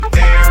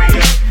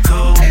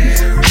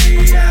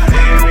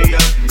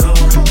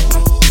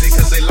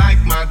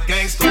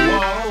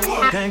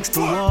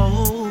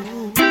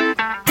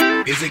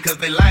it cause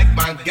they like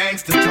my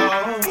gangster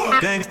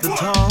talk? Gangster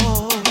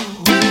talk.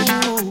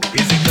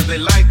 Is it cause they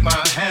like my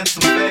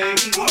handsome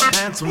face?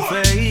 Handsome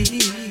face.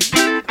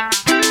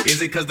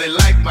 Is it cause they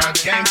like my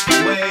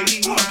gangster way?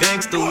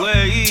 Gangster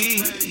way.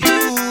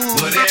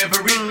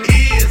 Whatever it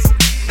is,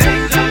 they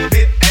love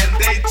it and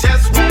they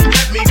just won't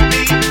let me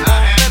be.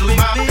 I handle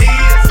my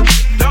peers.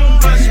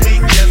 Don't rush me,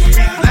 just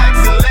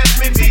relax and let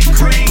me be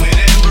free.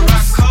 Whenever I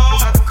call,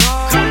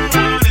 come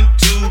running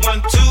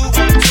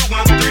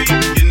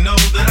 212-1213. You know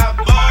that I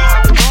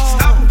ball.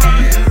 Stop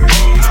running,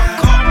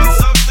 I'll call my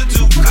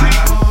substitute.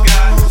 I've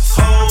got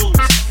holes.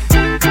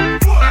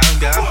 I've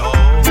got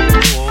holes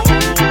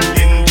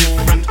in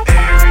different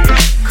area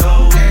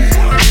codes.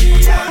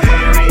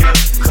 Area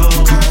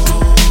codes.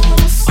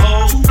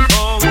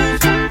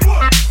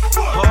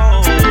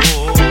 Holes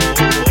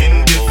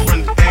in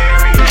different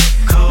area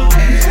codes.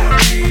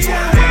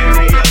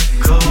 Area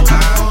codes.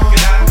 I've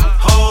got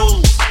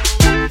holes.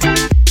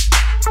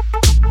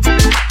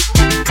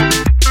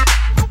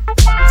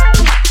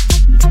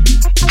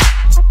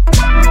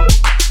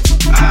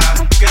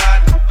 I've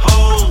got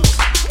holes.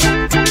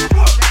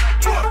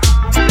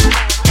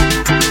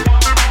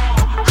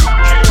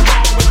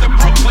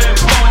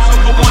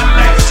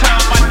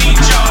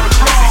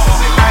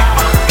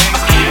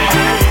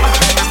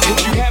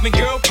 If you having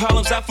girl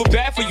problems, I feel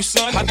bad for you,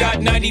 son. I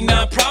got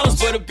 99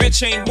 problems, but a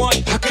bitch ain't one.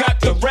 I got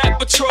the rap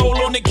patrol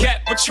on the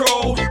Gap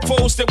Patrol.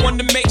 Foes that want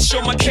to make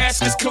sure my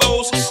casket's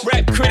closed.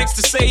 Rap critics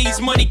to say he's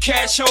money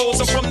cash holes.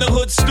 I'm from the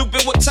hood,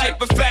 stupid, what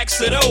type of facts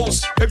are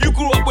those? If you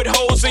grew up with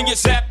hoes in your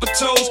zapper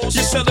toes,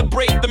 you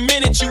celebrate the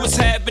minute you was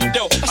having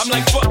dough. I'm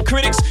like, fuck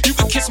critics, you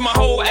can kiss my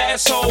whole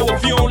asshole.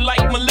 If you don't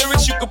like my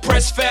lyrics, you can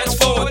press fast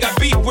forward. Got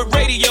beef with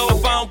radio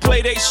if I don't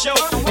play they show.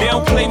 They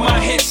don't play my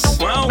hits,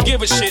 well, I don't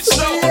give a shit.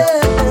 So,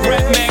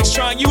 Rap Max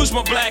try and use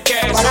my black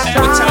ass.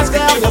 Advertise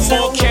can give them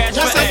more cash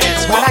for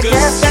ads.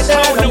 Fuckers, I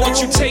don't know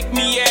what you take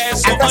me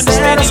as. Don't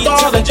understand the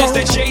intelligence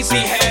that Jay-Z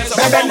has.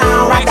 I'm from the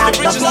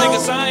richest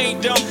niggas, I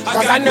ain't dumb.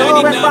 I got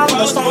 99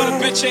 problems, but a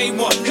bitch ain't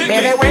one. Hit me.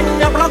 Baby, when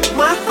you broke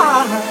my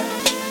heart,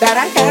 that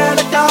I had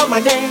to call my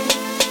name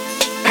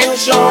and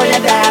show you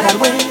that I'd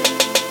win.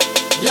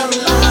 You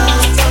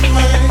lied to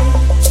me.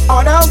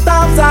 All those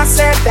times I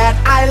said that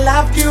I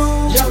loved you.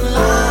 You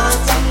lied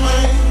to me.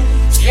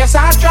 Yes,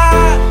 I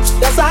tried.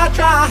 Yes, I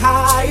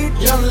tried.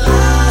 You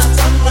lied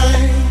to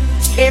me.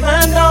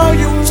 Even though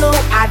you knew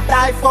I'd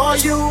die for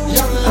you.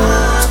 You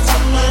lied to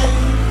me.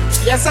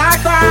 Yes, I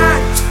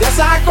cried. Yes,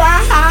 I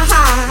cried.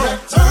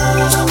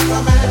 Return of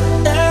the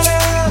man.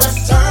 Yeah.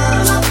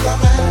 Return of the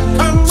man.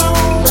 Come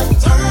on.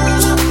 Return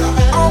of the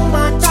man. Oh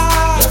my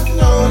God. You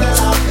know that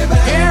I'll give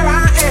it. Here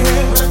I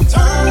am.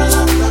 Return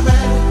of the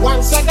man.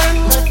 Once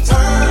again.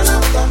 Return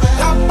of the man.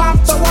 Top of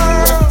the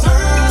world.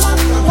 Return of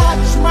the man.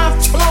 Watch my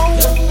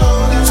flow. You know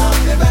that I'll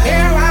give it.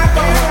 Here I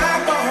go.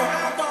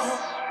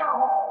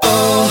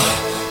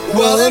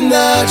 Well,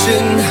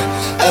 imagine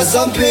as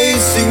I'm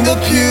pacing the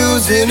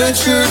pews in a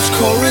church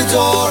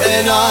corridor,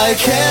 and I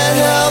can't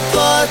help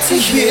but to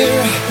hear,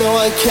 no,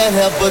 I can't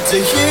help but to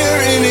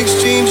hear in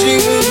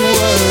exchanging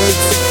words.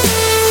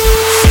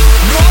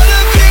 What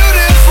a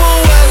beautiful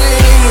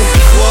wedding,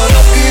 what a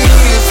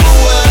beautiful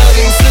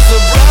wedding, says a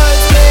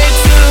bridesmaid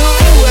to a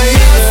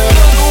waiter.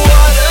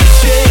 What a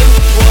shame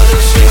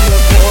the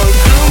poor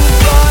groom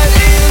bride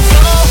is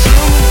all,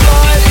 groom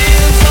bride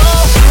is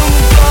all, groom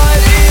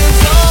bride is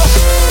all.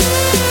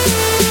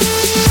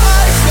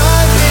 I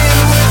chime in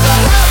with the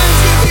haven't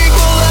you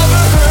people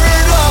ever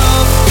heard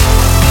of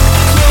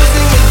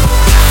closing the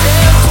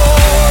damn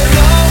door?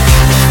 No,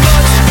 it's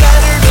much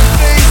better to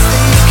face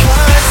these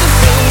kinds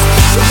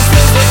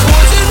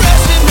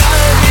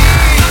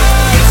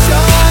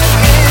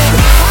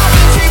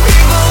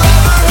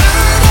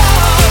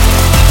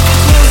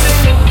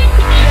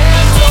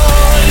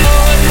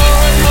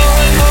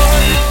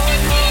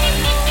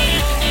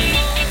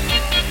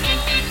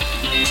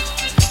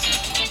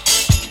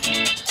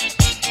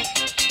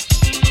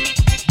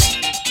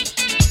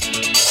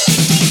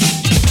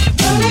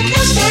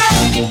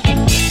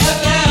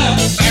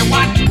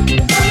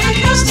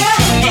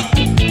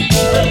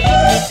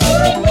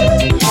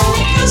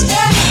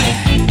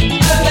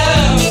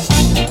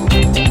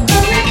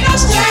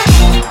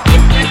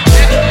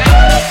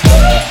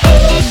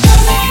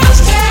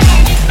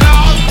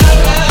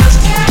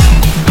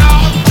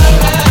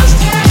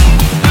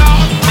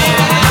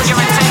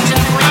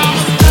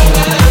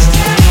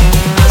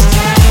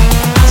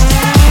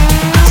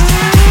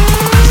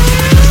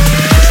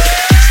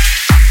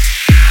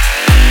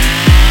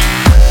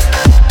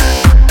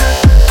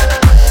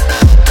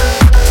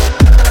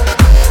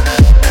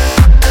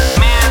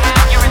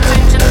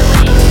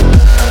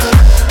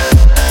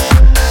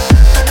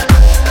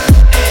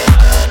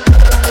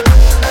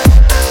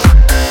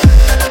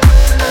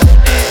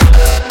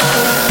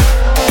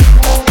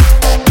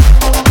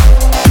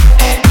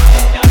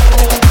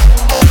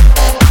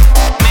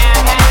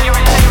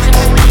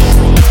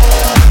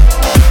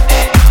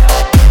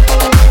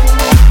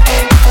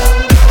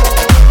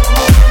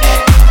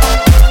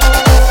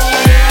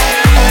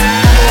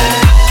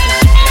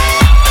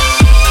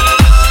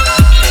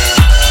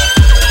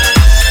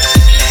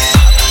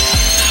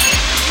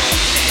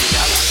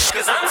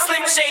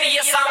Shady,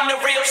 yes, I'm the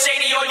real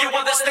Shady. All you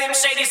other Slim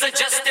Shadys are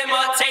just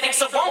imitating.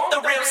 So won't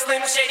the real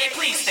Slim Shady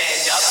please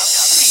stand up?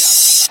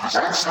 Please. I'm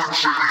Slim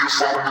Shady,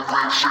 yes, I'm the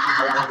real Shady.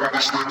 All you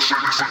other Slim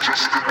Shadys are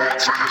just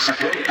imitating. So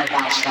won't the real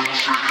Slim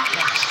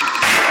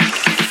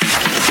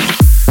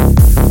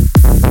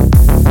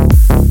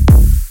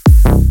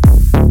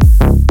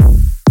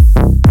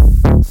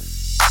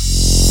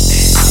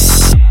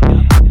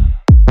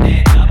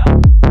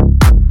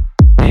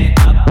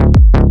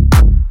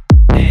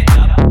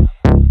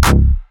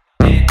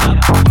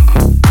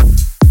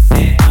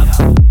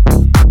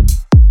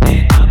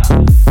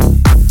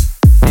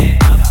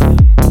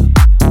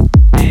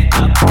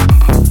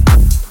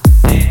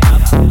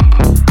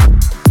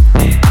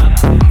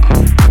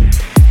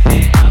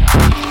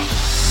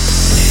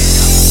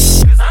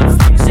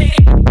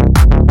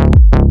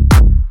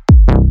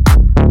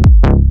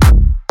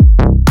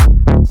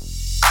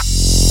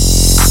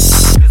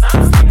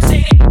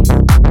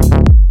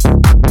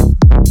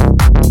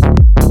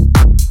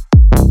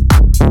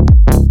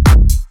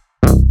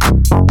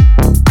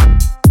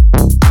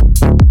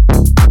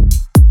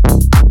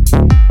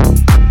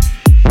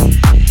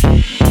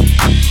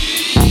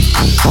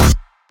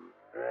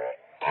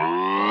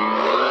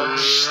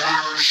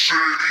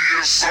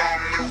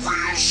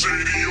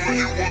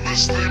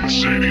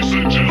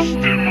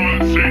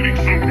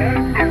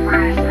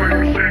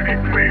Shady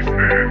please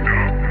stand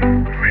up?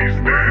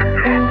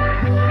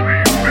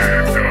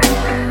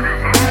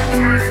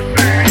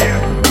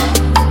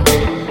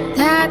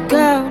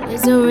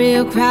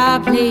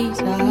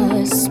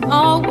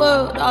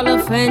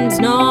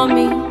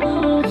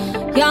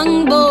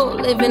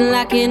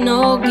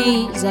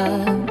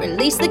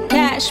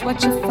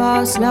 Watch it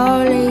fall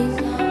slowly.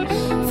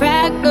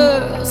 Frat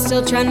girl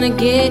still trying to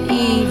get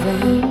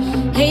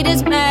even.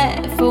 Haters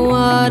mad for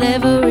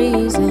whatever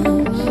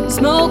reason.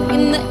 Smoke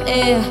in the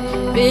air,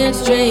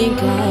 binge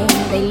drinking.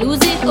 They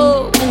lose it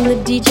all when the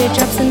DJ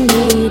drops the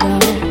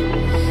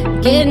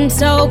needle. Getting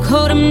so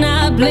cold I'm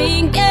not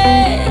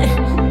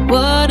blinking.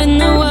 What in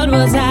the world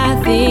was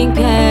I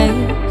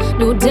thinking?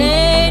 No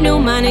day, no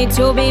money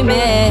to be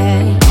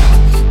made.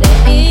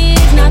 There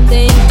is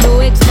nothing to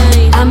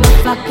explain. I'm a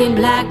fucking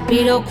black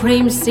Beetle,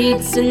 cream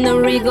seats in the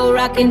Regal,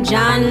 rockin'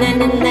 John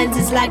Lennon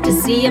lenses, like to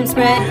see him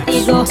spread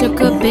eagle. Took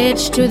a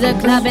bitch to the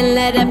club and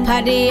let her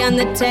party on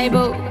the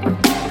table.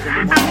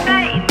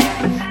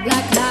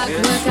 Like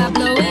clockwork, I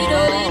blow it.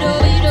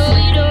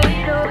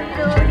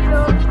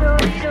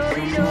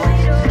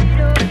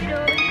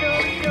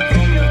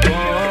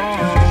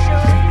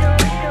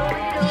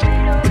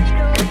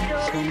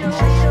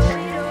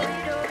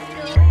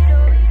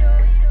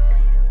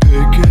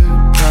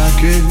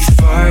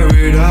 Fire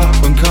it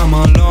up and come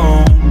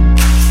along.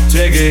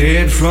 Take a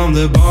hit from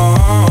the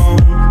bomb.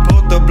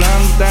 Put the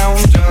blunt down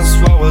just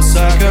for a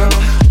second.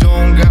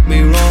 Don't get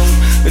me wrong,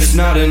 it's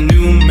not a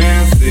new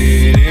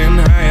method.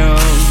 Inhale,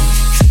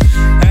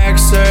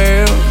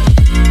 exhale.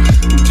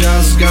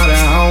 Just got a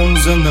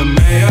hounds in the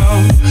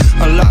mail.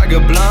 I like a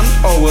blunt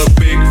or a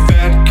big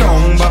fat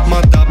cone, but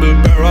my double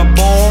barrel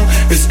bone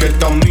is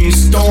get on me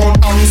stone.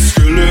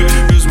 Unskill it,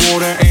 there's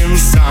water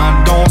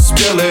inside, don't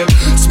spill it.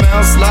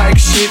 Smells like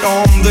shit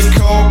on the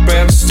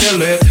carpet,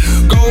 still it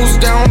goes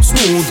down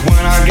smooth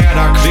when I get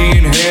a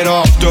clean hit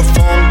off the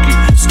funky,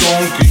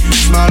 skunky,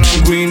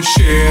 smelling green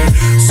shit.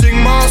 Sing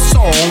my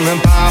song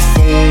and pipe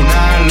all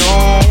night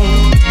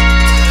long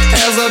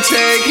as I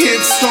take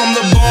hits from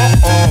the bone.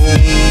 Come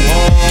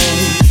on.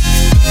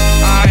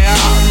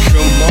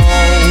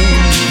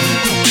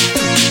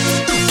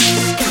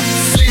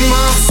 Sing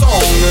my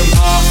song and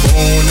pop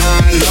all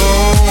night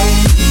long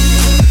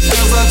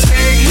as I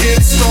take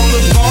hits from the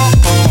bone.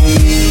 Come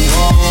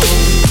on.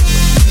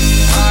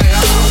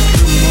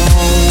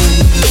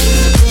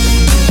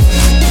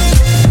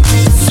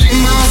 Sing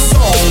my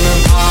song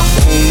and pop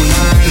all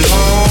night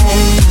long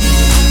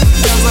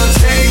as I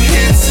take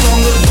hits from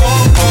the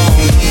bone.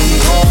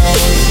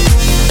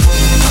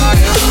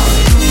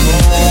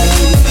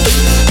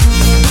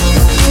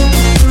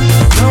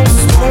 Now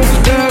smoke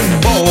that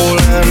bowl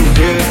and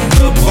hit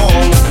the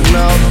ball.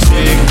 Now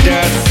take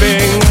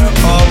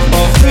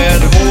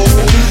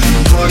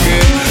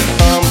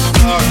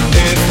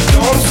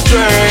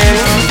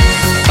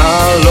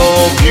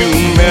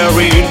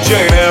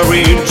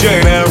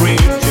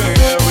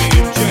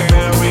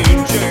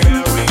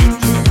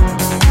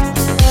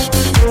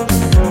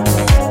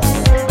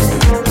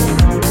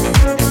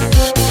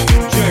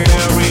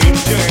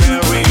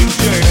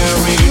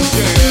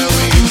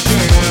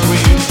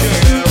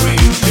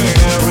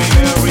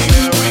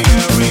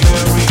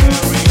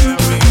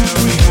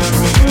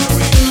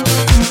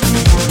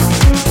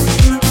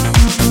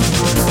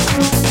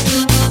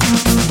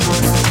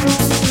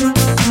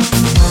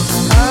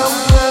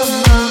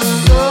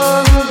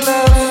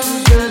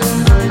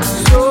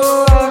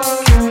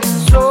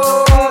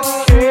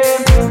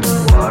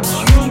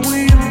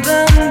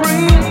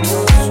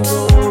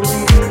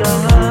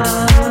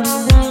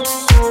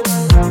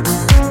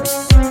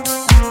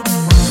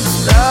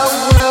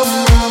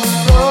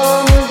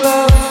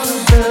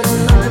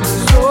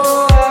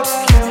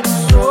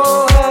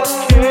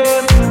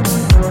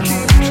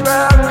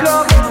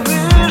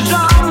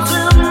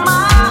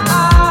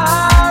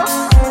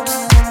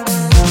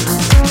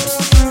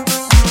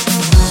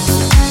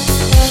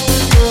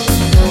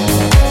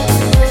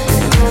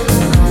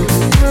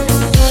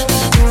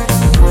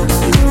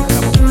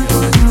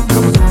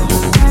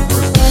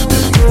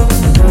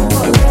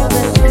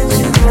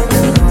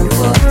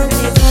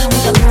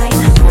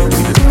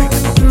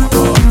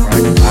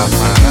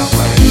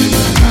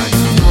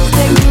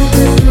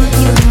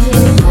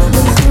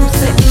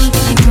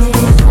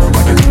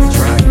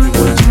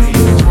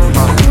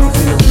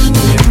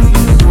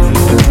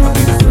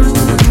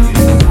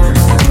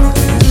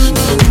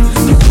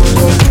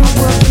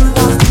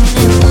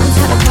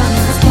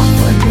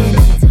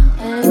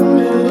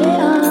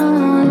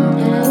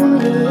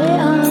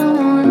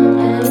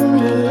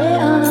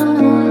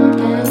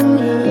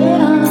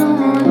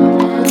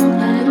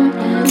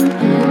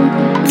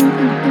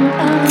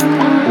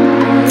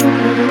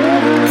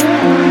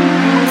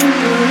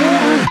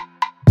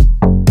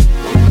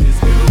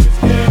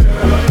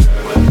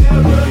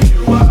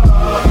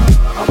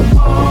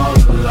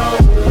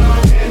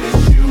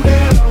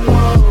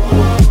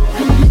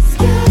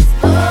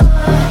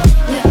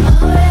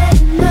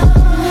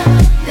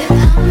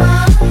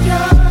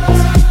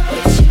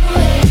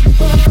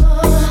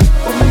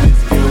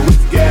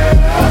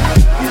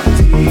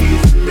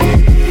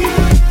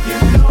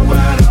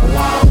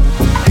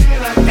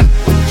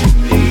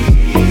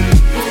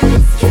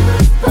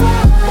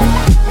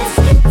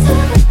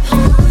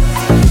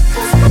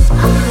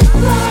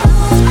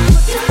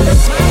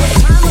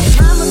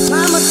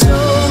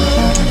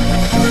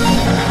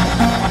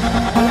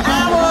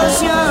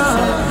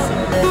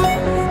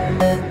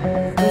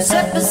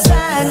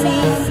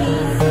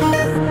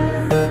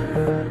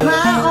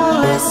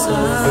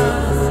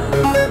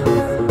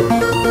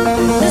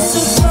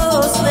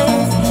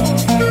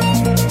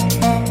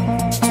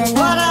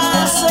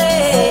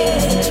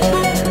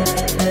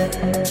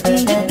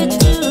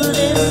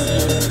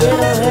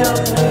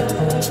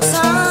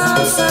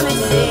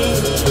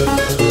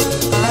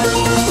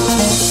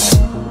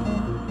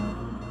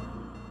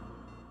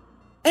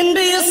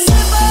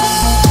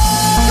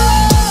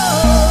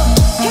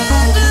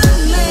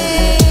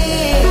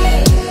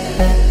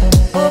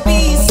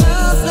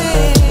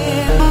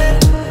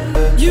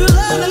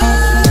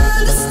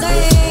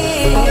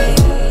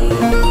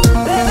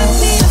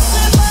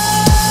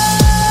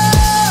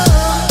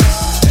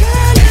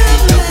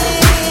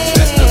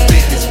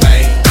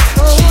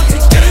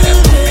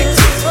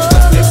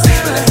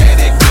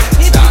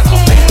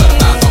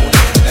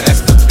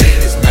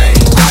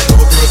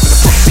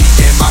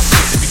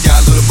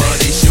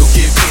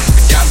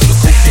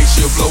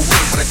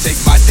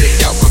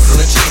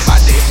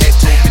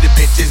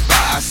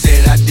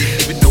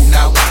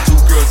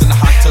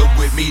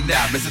me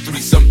now. Mr.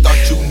 Threesome, thought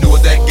you knew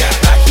that guy.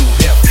 Like you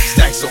hip,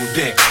 stacks on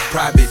deck,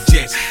 private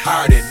jets,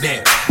 higher than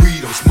that.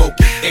 Weed I'm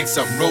smoking, X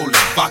I'm rolling,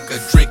 vodka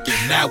drinking.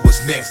 Now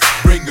what's next?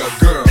 Bring a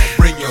girl,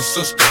 bring your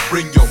sister,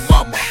 bring your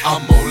mama.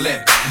 I'm on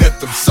that. Let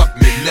them suck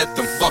me, let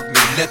them fuck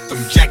me, let them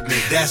jack me.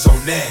 That's on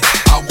that.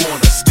 I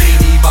want a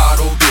skinny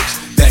model bitch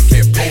that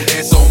can pole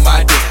dance on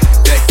my dick,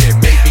 that can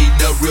make me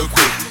nut real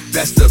quick.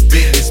 That's the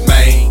business,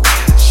 man.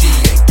 She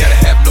ain't gotta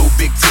have no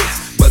big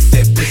tits, but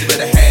that pussy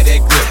better have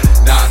that grip.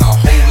 Nah, a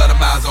whole lot of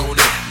miles on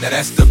it. Now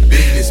that's the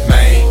business,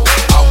 man.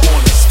 I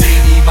want a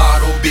skinny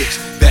model bitch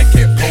that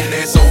can pole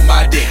dance on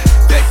my dick,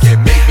 that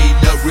can make me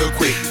nut real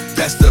quick.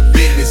 That's the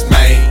business,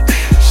 man.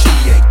 She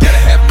ain't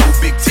gotta have no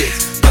big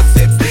tits, but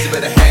that pussy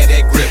better have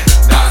that grip.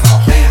 Nah,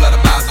 a whole lot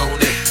of miles on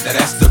it. Now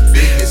that's the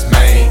business,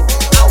 man.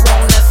 I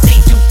wanna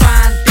see you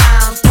find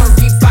dimes,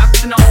 turkey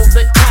boxing all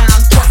the time,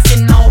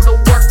 twerking all the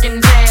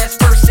working ass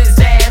versus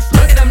ass.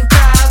 Look at them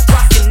guys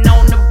rocking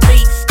on the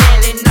beat,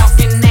 steady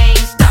knocking,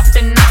 ain't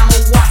stopping. I'm a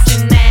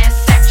watching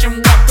ass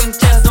action. Welcome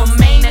to the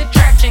main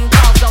attraction.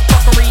 Cause a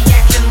fucking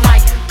reaction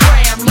like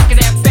Graham. Look at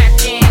that back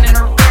end and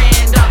her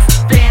grand up.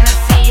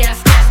 Fantasy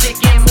aesthetic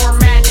and more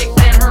magic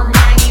than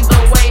Hermione.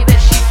 The way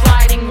that she's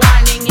sliding,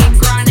 winding and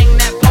grinding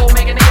that pole,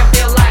 make a nigga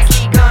feel like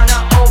he gonna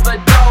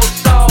overdose.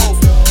 So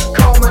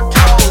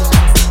comatose,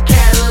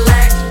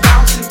 Cadillacs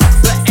bouncing,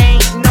 but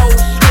ain't no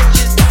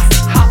switches.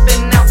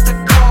 Hopping out the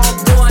car,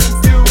 one,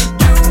 two,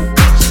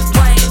 bitches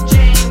playing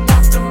Jane.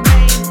 What's the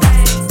main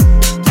thing?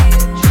 Get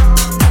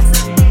John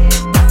in the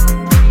head by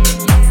 3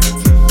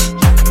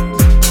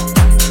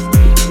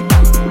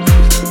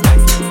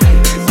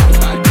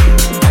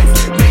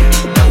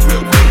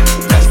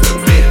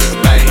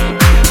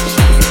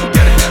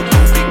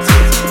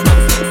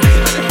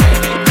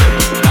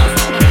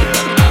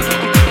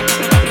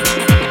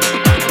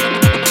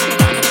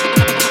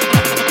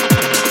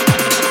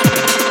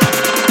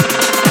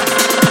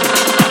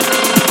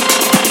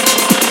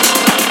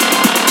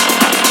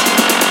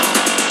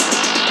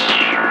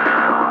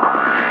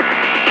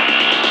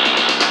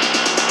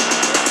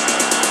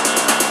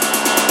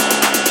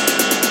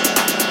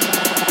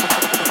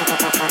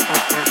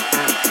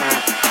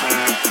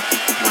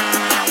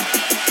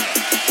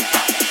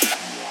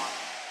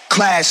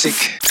 Classic.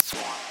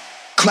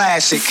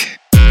 Classic.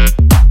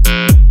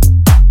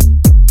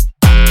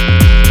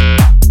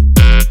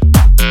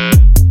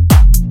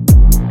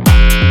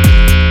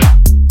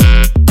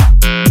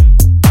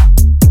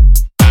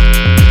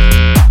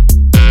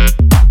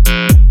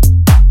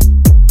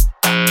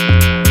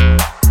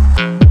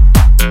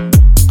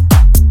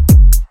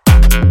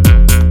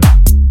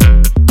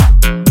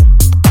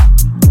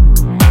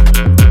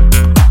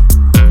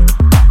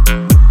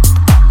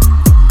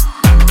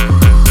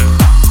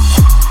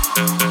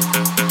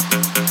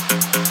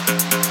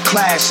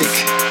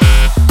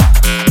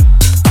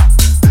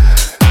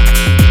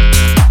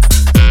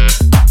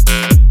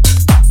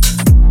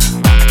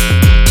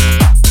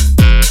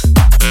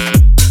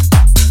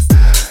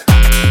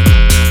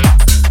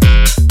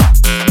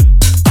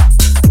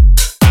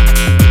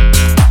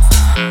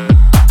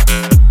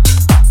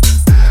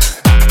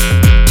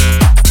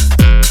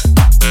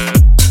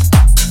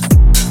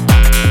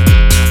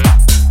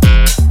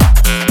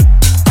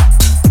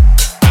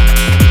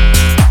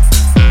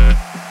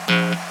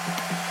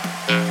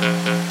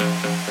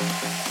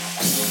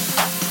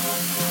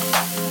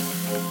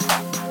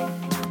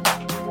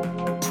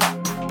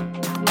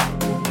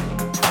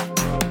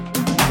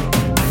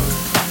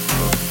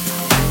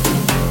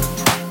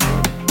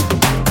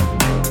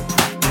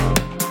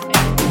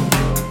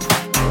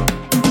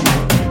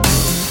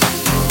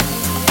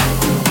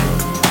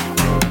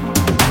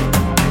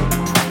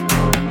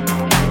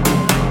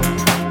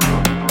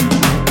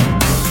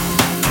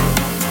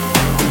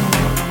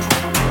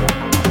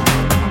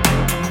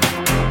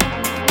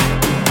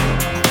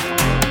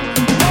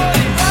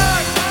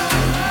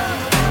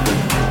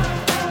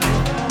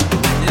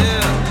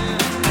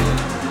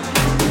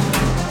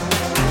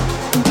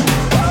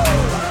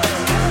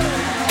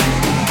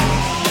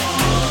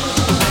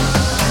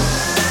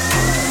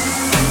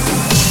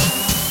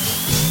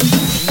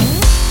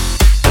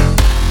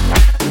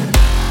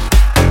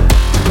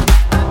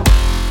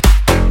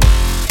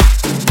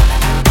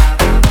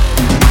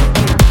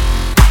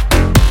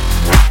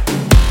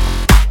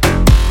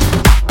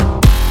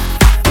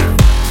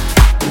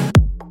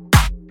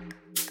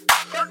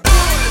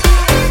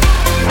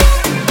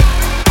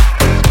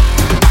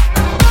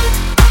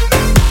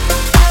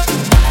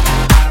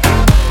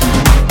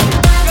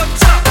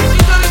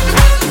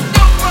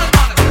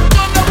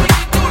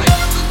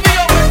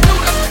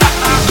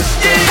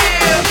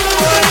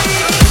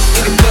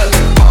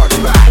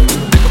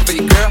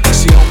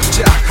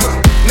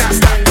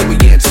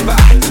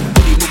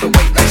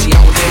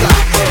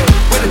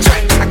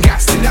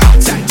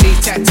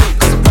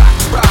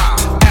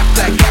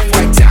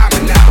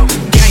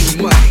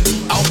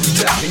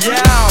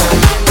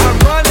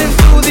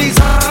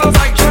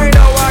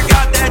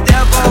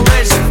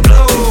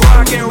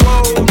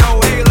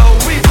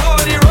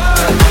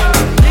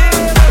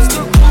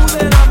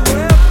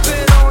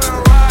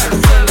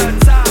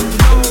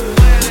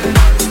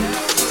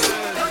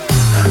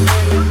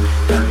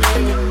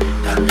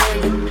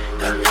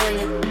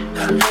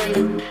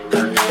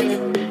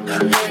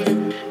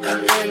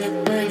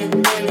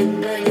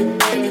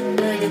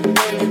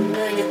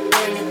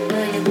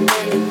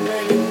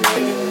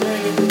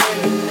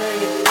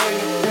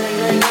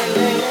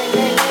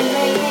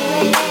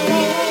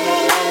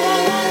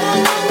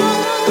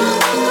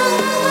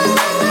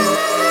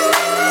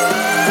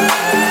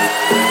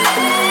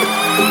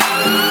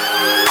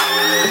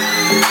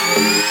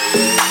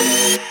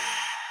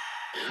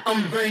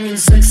 I'm bringing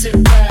sexy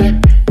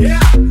back. Yeah.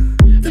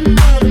 The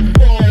mother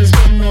boys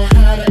don't know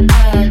how to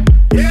act.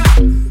 Yeah.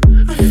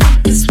 I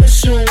think it's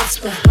special what's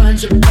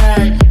behind your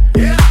back.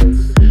 Yeah.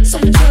 So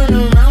turn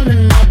around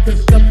and I'll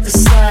pick up the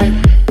slack.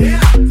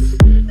 Yeah.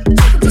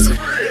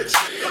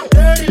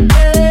 Dirty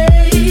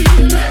babe,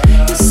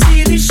 you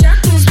see these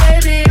shackles,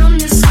 baby, I'm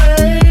your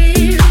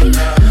slave.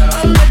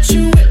 I'll let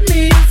you whip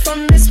me if I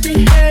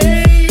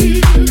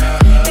misbehave.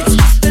 It's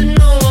just that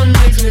no one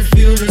makes me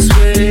feel this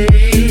way.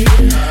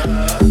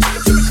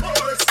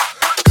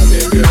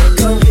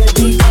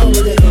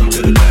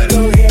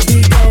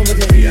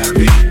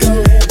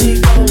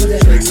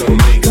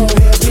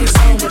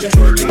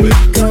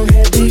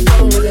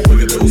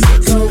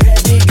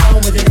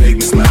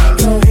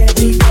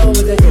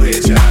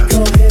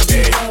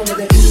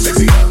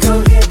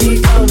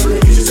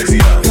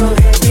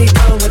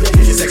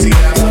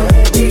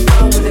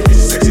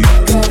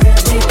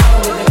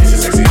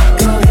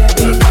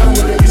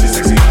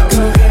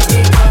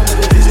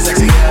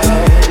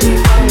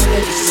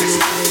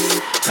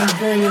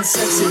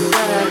 Sexy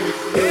back.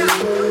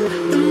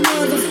 The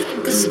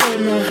motherfuckers don't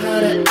know how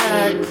to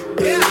act.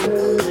 Girl,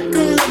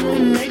 let me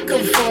make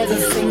up for the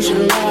things you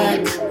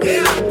like.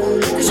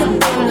 Cause you're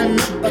burning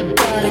up, I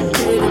gotta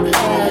get it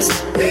fast.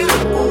 Dirty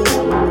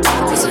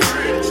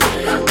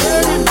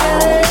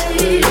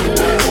babe,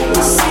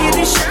 you see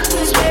these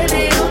shackles,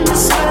 baby, I'm the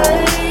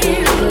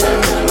slave.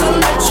 I'll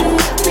let you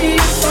whip me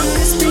if I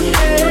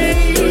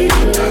misbehave.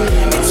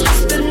 It's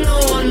just that no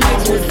one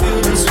makes me feel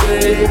this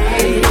way.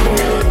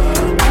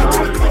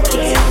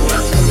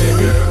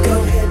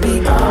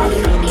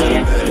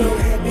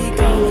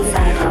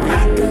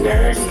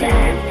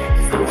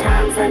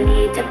 Sometimes I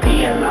need to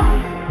be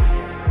alone.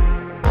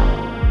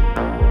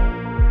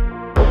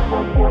 This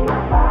don't kill my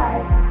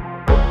vibe.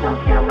 This don't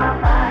kill my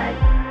vibe.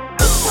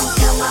 This don't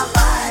kill my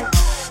vibe.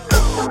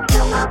 This don't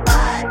kill my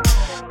vibe.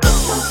 This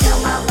don't kill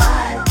my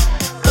vibe.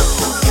 This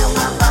don't kill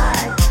my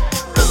vibe.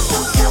 This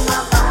don't kill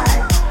my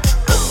vibe.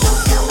 This don't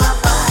kill my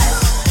vibe.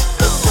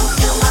 This don't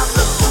kill my.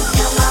 This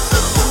don't kill my.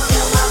 This don't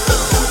kill my.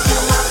 This don't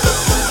kill my.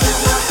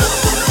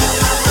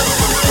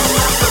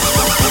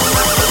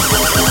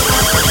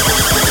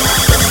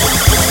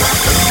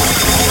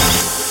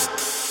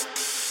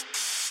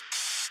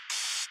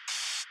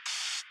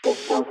 This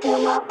don't kill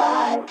my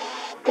vibe.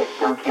 This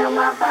don't kill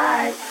my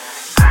vibe.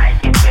 I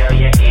can feel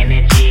your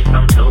energy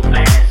from 2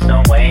 planets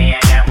away. I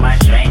got my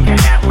drink, I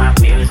got my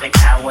music, I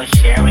will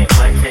share it.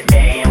 But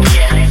today I'm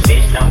yelling,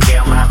 bitch don't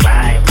kill my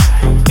vibe.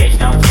 Bitch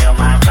don't kill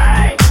my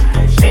vibe.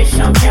 Bitch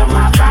don't kill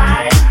my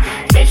vibe.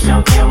 Bitch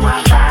don't kill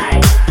my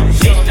vibe.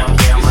 Bitch don't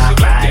kill my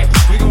vibe.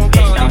 Bitch don't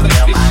kill my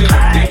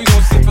vibe.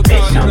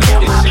 Bitch don't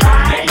kill my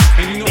vibe.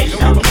 Bitch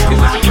don't kill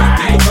my vibe.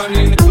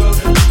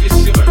 It's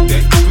your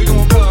birthday. We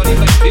gon' party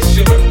like it's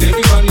your birthday.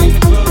 Everybody in the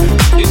club,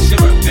 it's your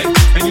birthday.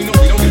 And you know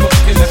we don't give a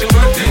fuck, it's not your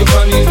birthday.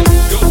 Everybody in the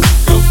go,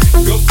 go,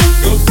 go,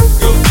 go,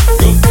 go,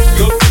 go,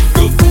 go,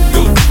 go, go, go,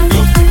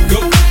 go,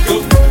 go,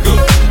 go,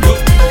 go,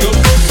 go,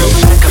 go.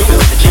 I can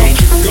feel the change.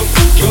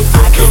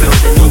 I can feel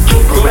the new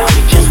kid around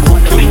me. Just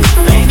want to be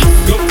famous.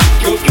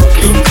 You can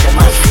see that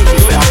my city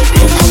found me.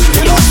 They put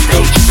me on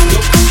stage.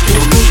 You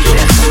don't need to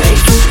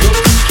escalate.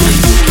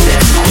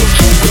 That's quick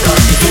check with us.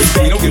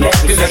 We don't give a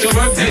fuck, it's not your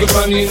birthday.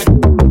 Everybody in the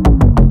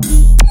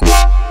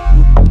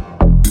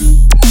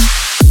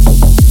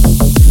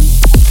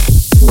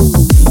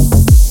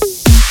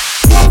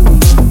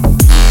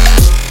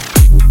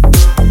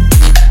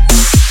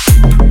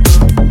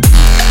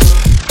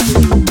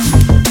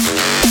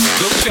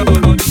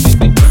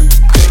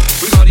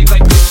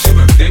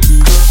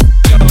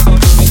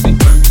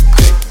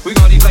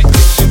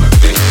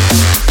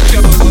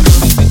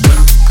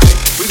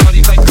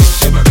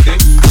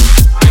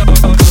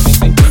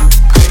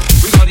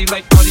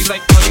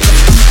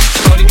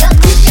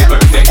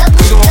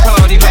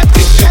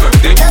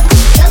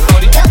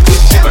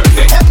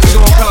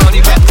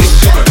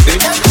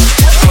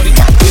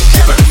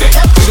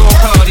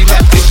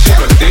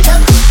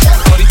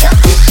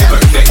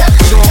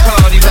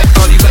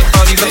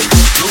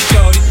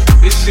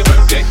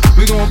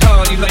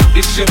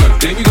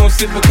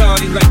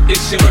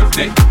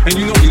and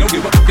you know we don't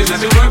give up, cause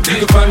that's your birthday.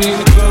 You can find me in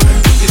the club,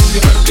 it's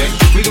your birthday.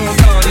 We gon'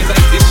 party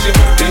like it's your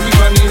birthday. We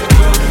find me in the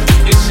club,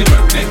 it's your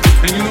birthday.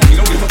 And you know we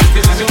don't give up,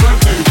 cause that's your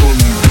birthday.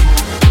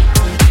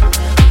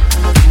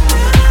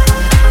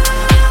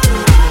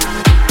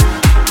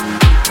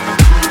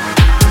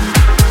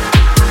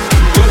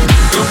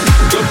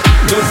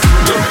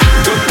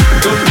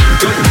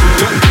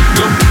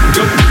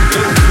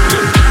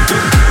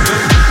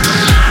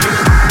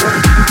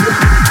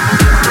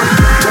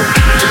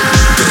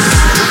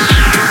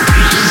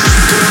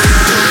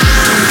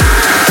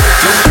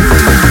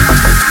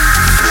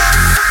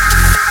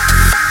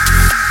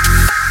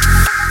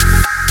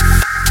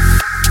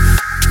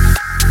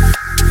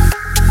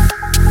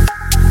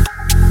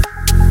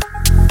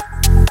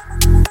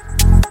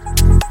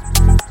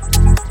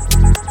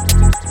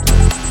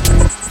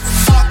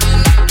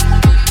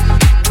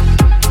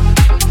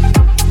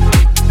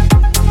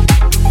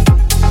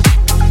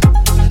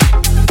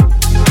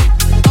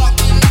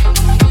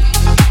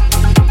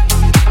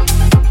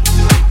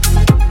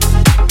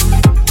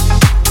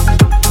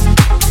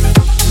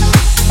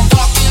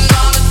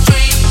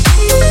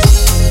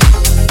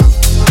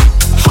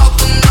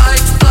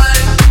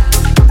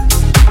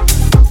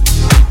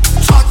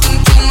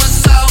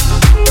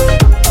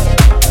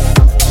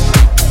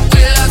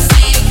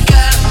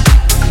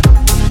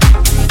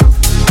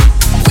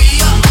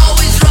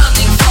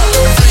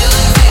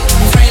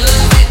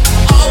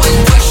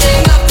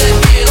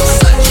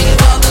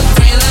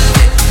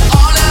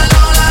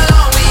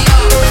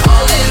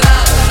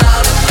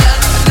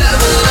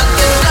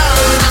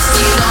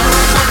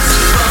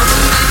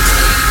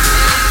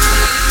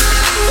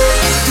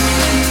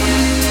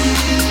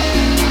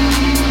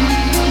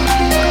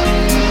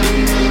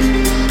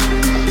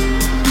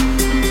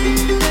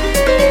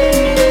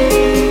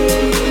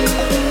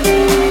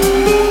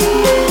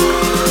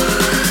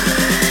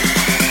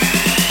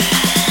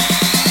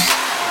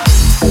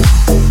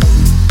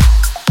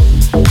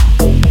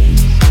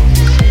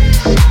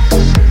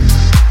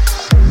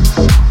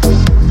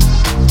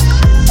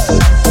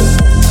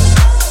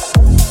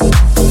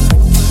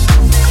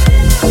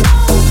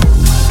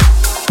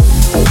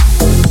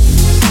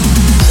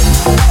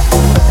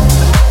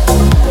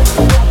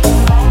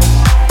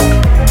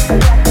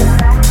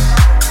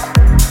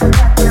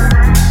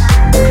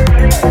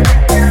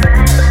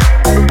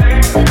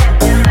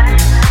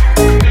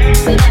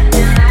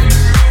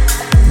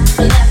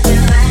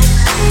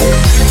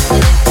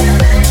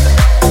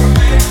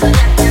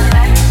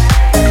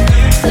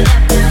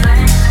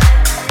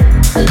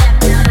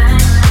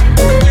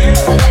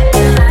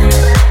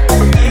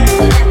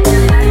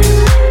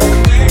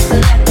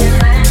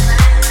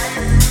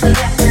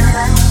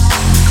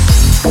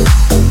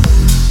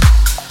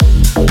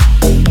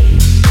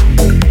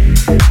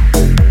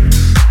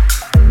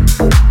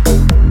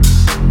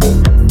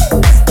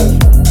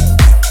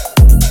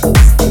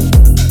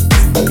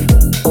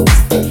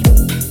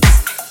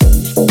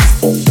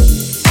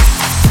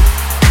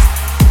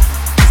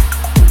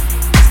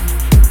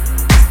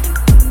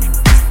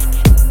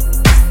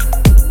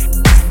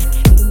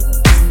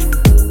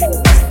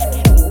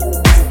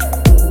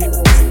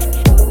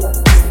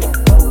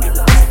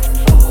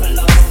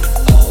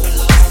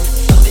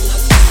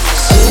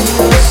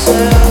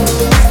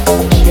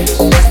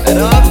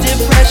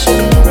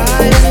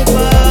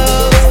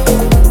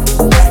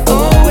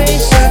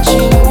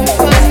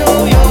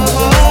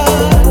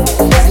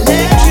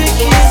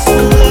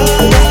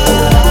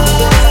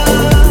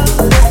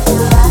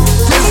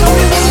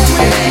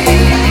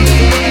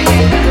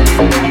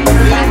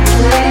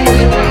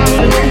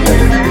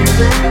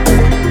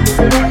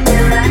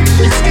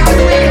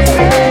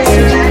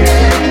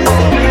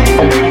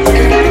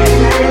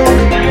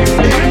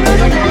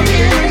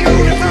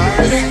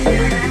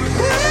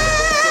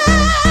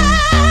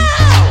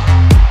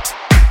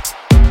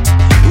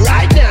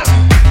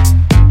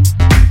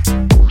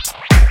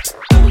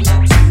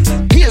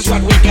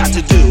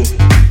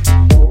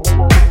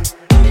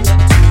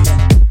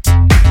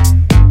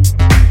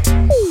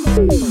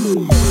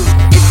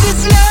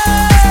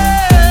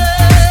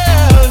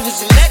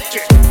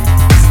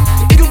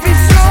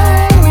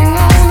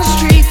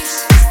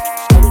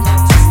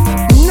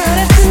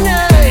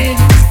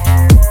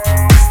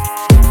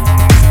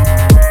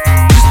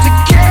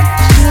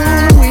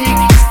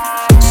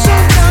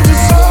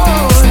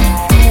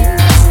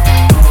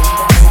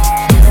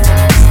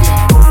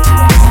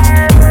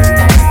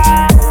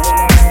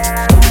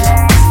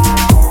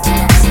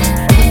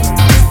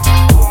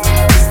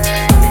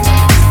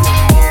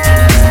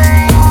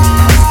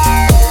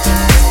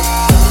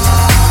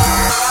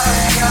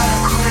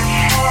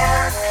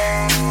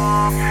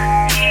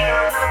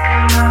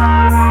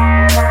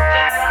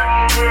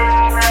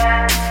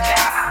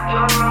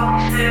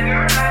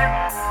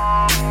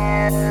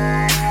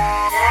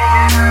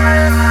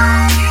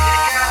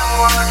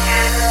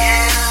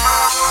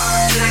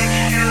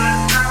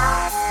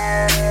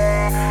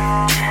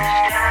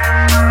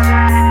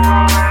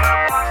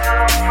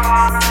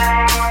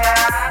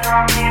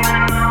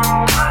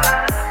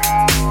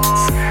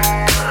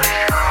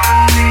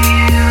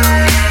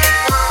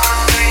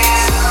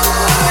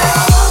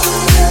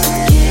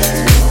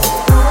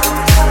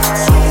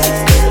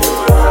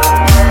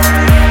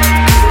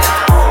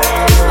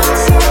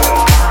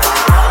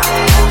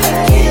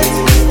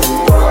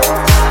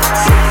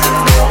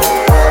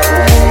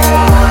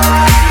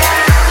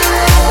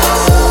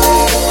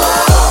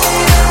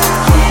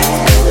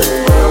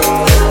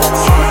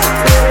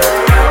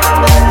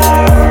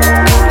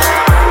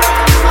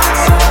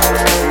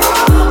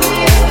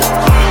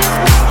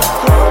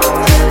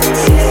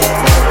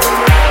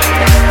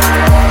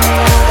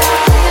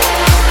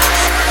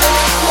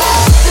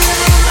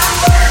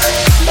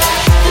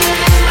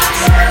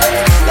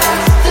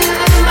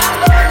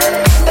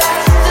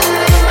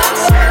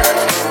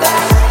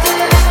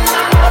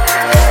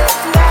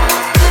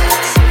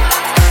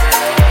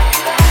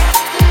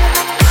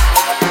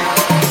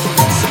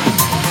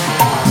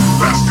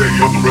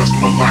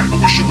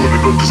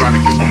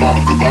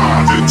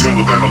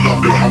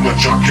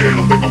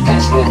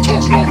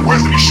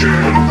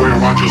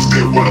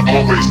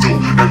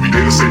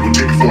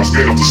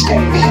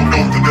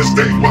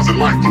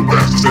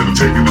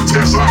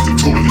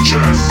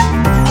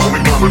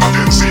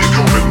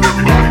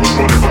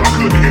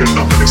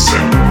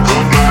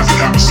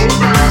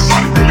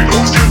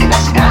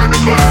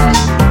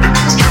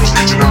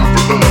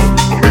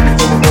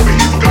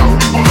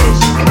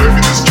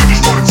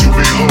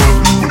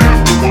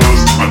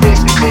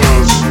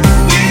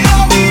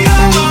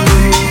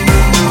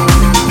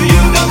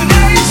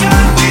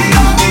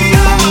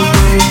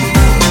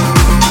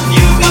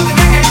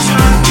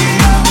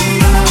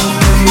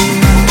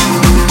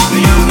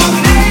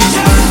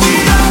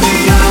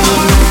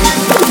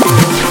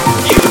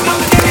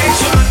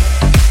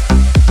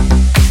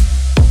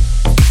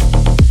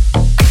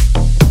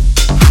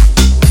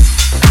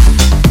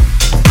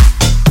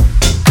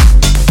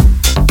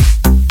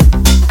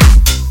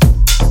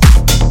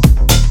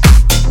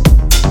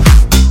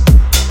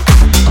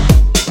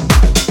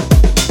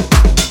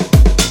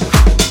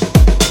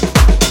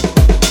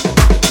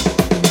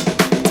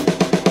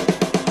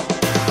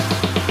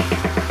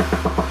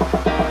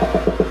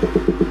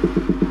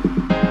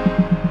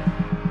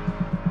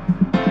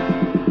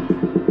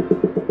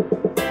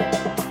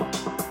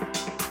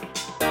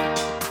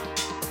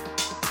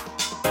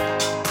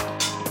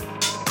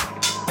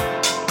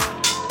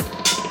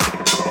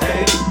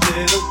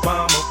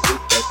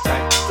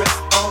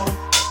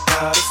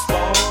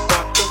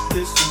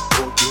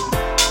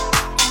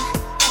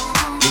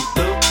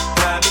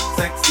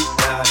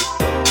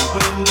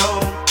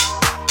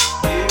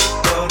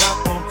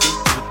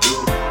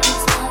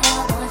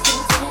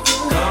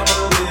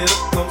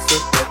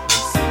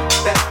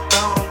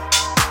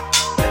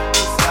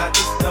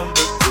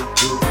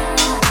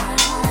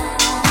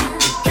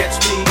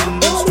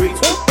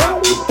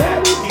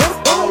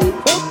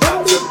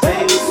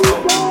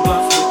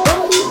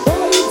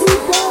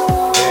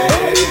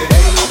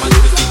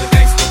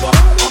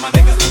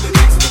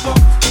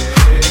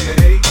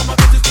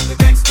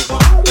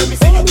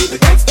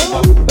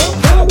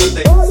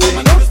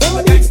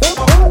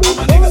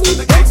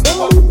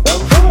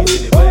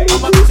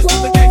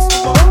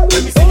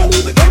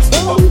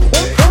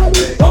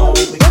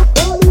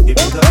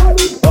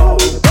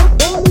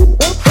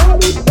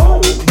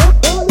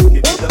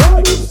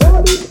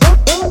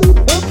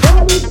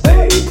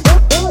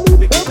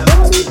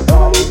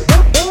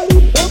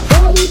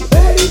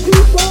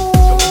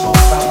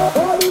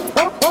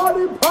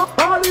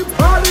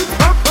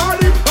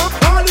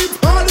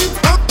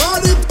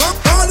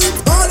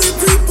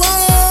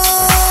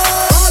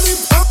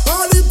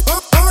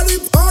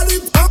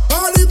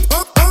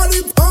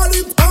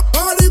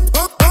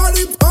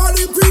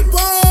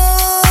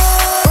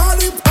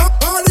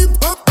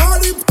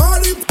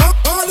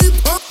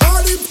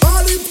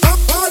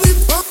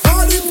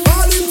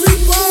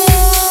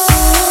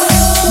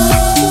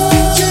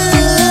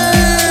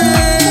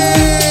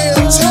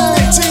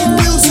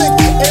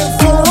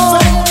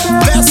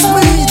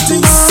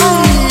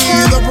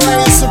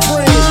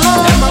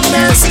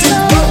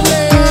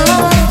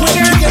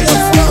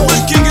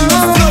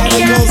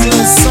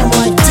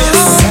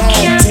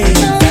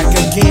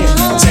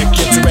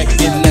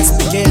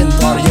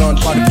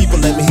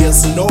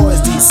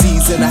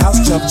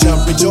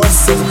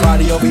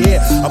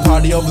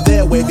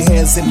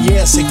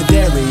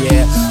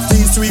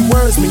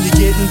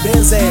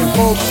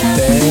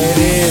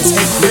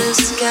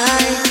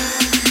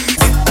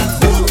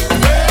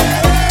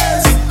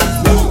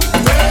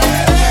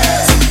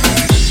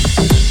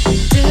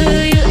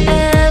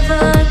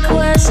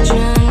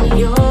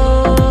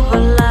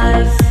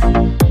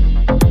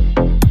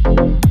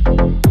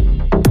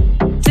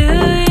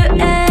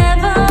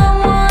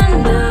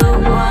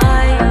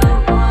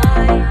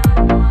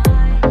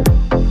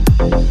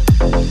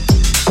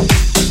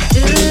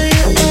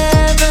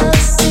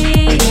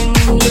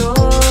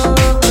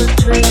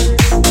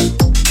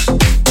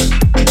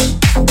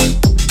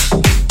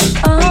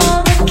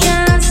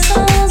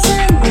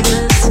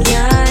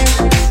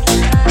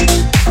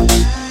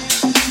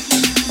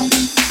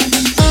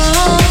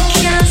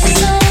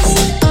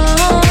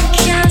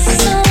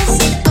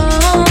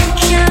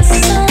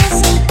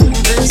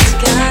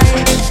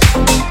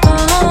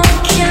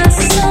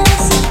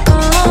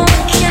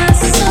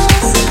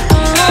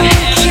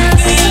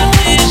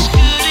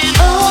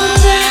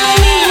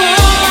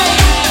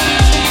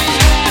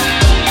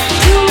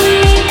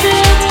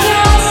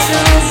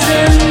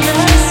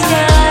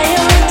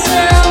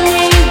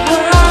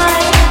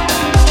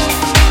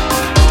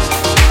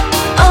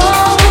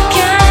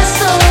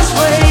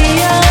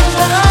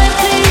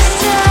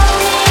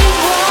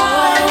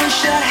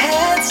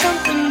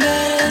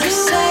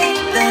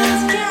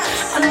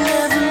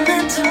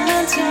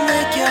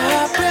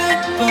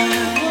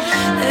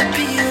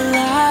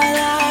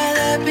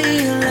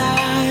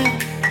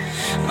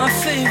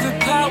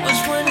 favorite part was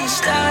when you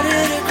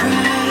started to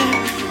cry.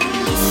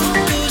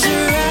 Goes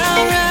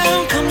around,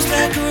 round, comes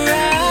back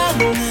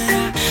around.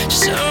 And I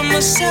serve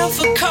myself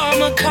a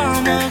karma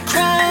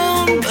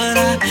crown, but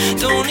I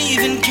don't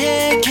even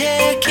care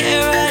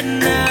right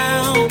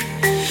now.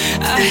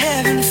 I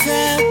haven't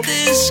felt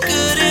this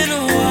good in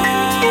a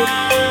while.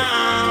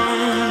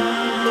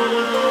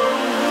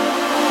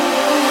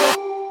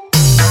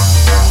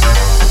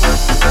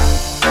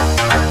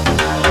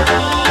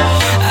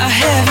 I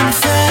haven't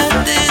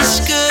felt this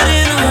good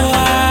in a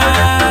while.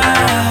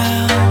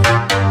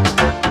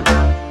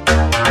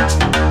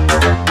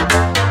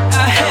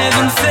 I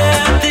haven't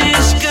felt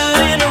this good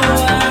in a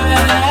while.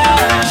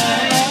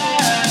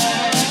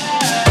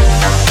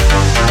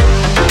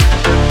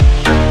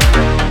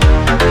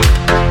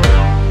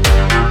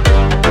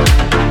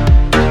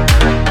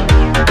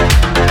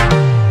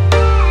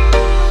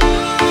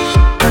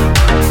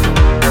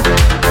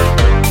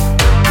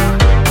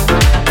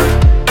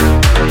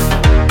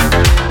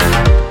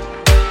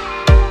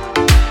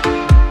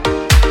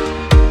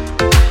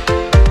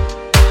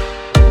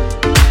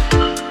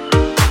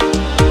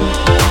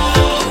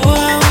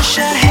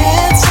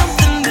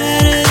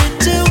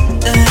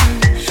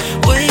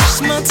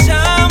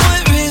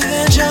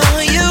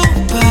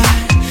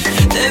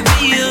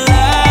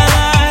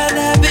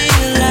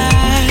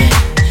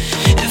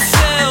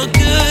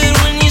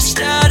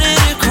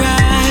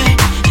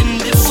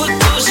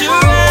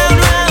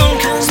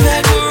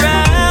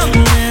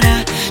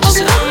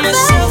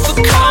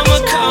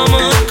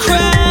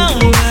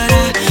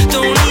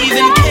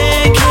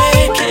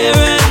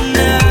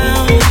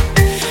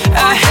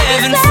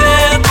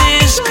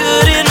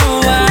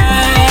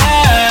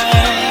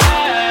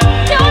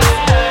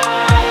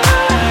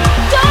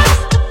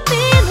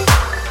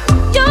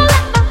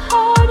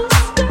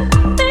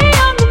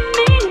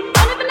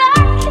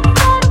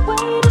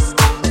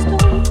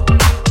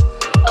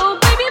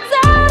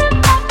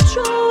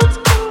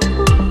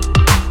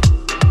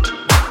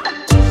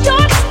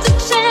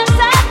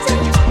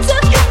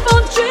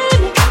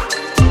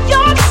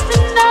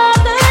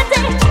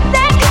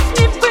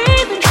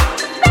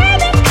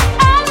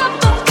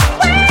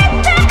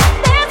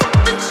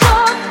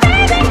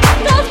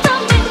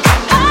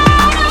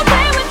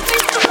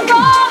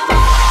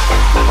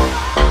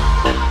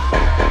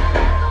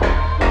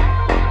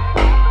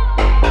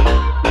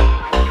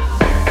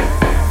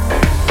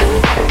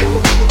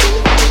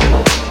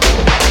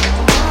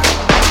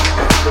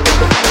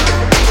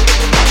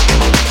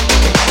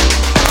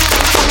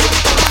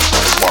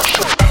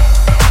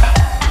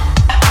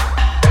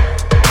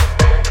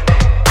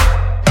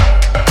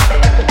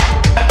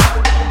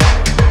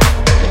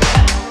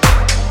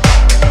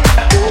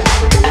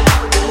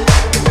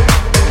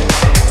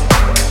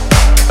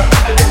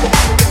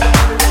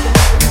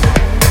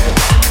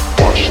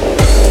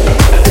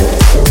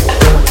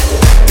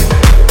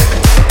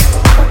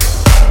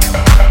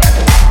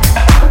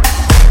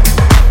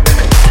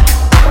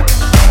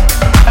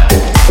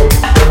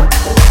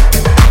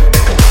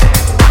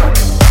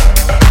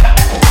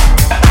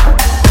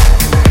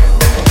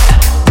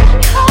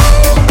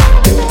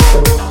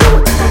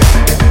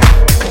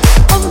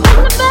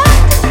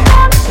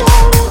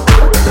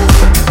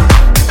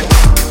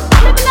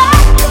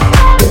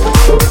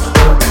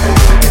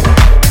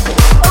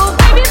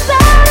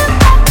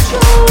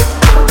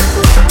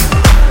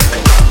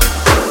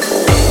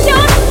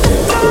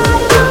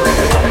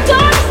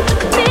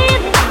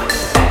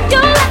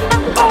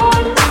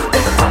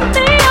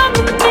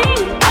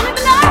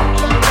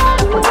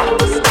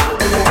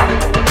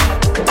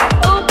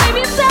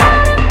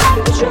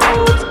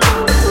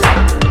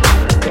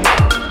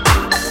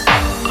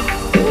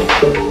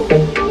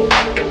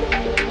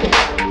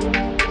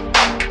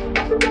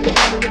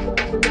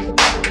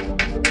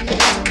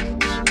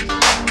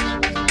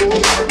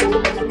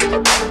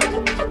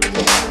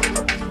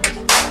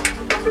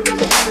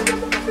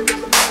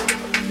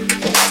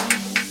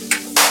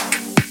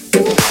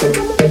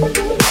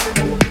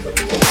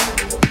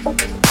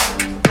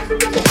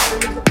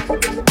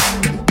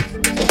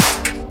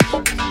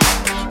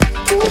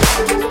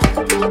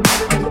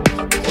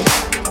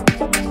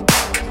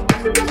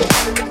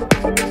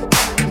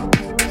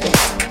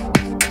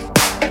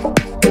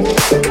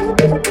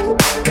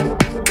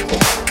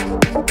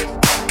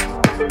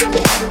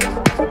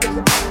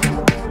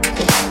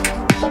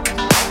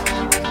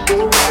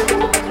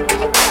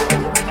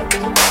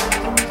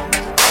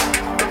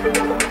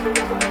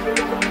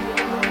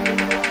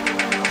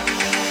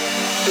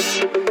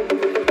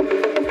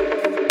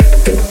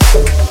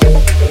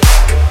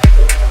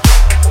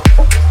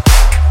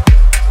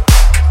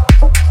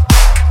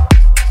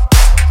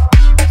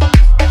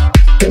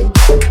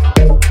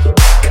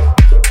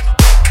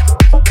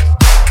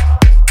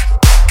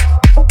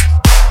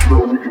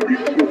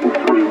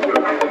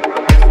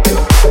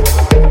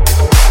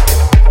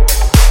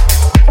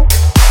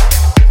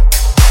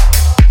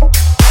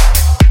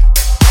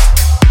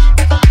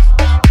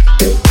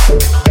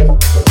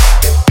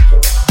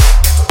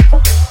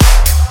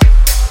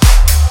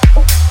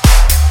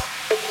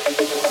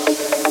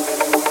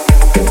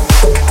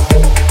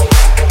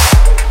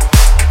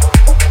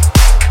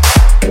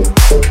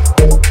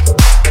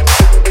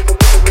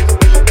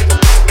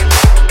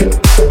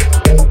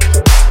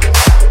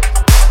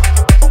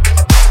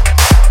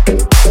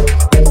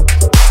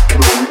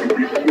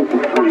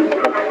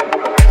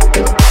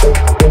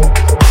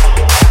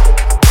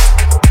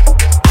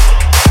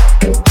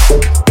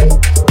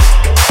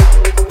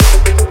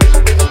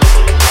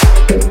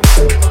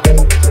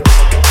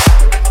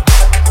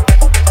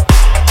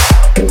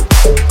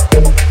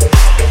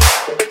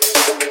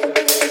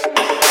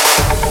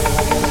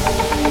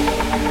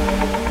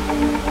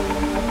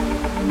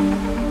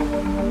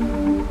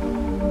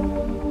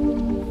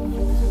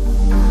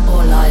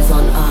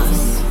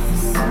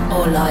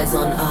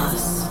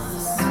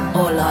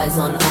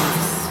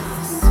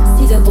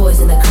 These are boys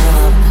in the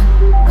club.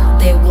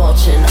 They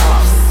watching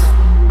us.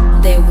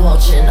 They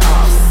watching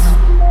us.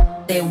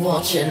 They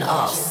watching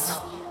us.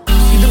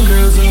 See them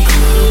girls in the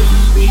club.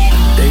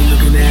 They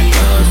looking at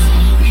us.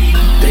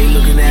 They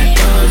looking at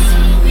us.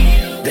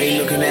 They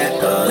looking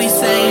at us. We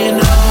saying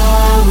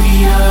oh,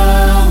 we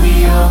are, we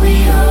are,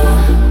 we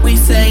are. We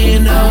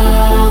saying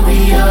oh,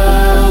 we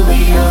are, we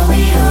are,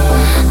 we are.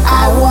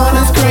 I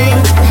wanna scream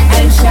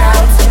and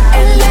shout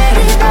and let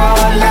it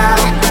all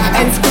out.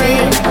 And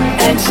scream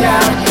and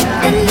shout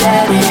and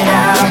let it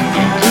out.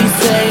 We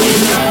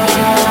saying oh,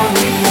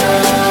 we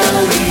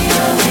are, we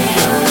are, we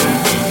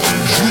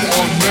are.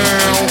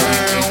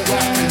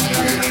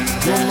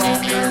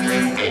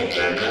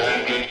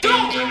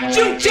 Don't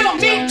you tell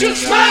me to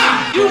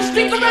smile. You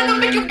stick around and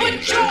make it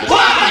with your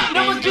wild.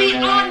 Never be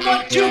on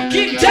what you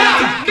get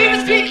down.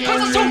 Famous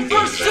because I'm so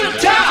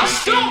versatile.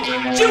 Don't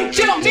you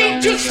tell me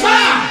to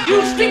smile.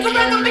 You stick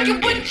around and make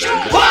it with your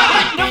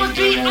wild. Never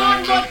be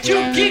on what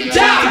you get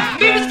down.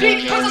 Famous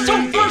because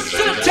I'm so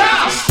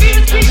versatile.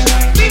 Famous speak,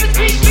 famous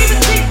speak, famous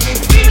speak,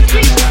 famous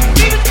speak,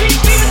 famous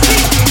speak,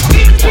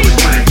 famous speak,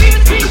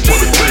 famous speak,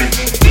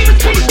 famous speak,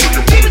 famous speak,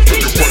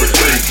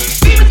 famous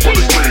speak, famous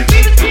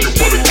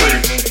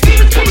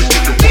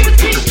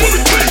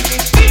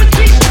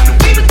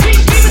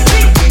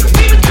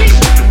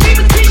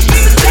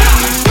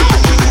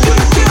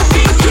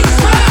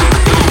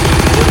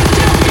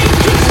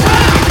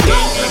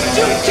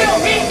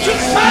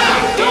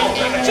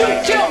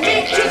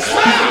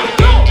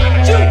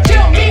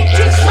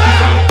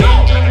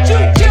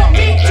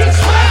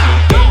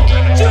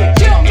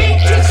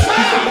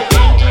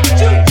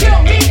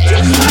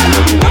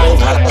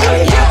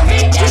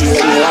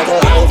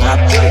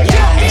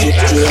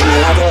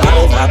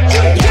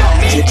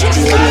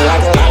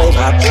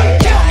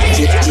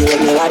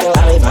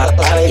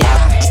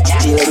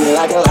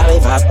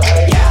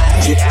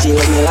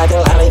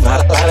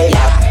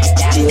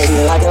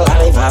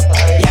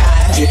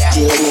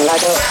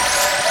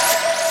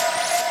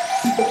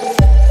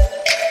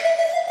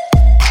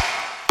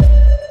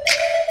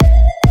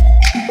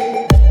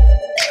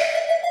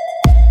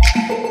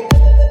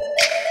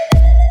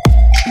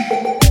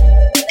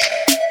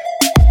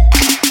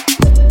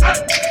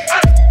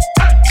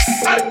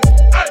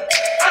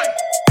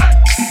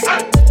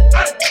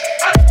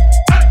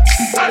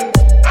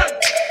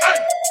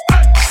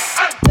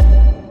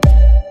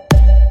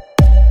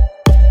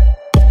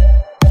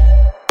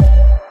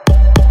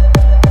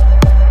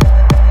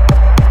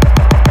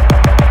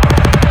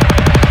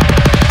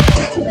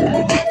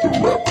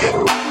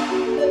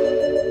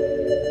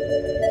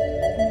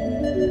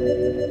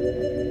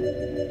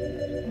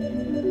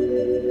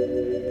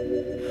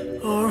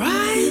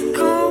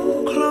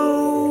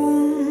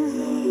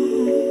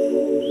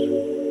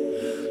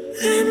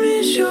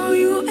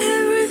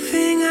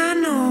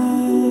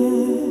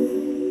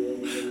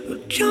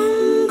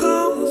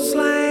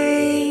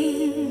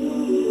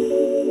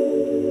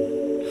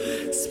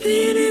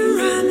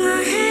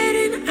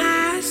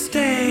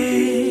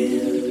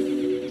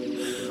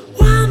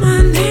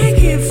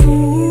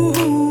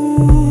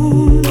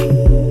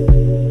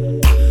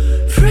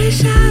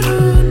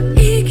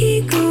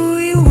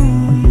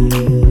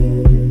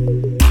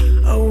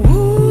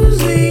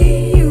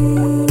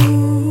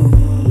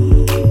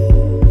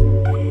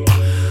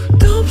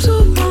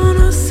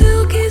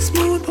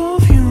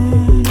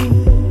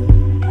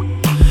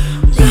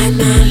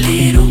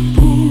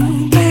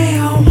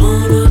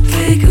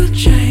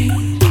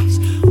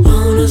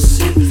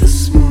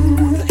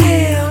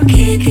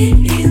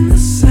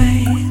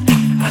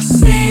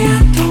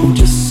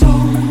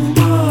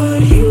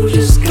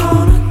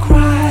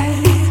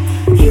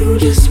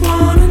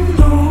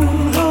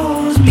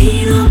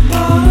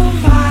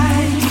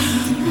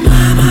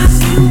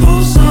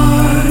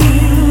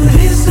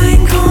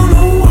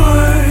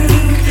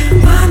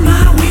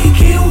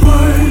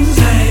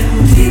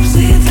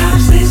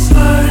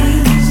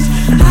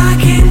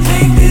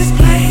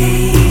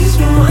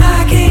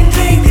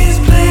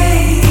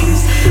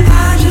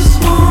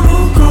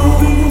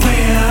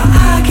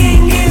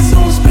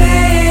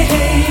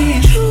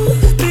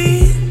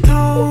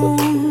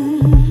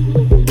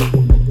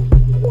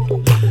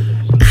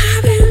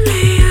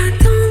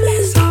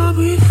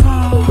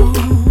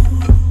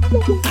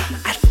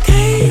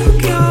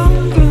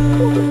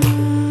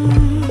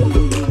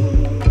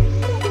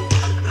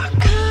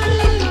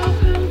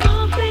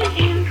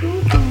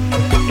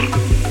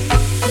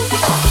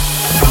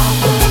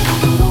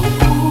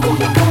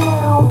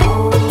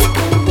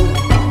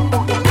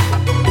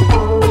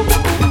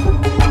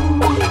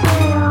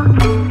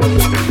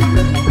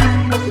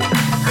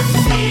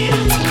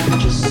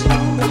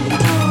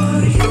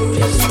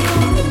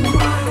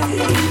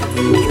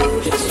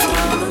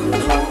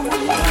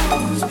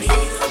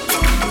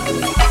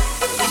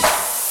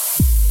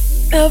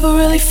Never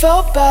really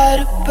felt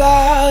bad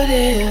about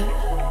it,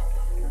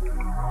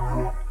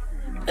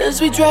 as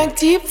we drank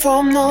deep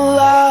from the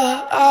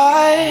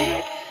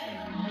light.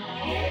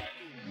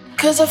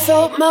 'Cause I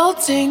felt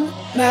melting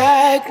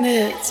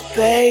magnets,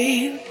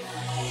 babe,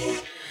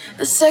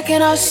 The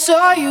second I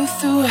saw you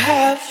through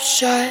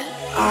half-shut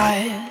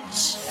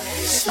eyes.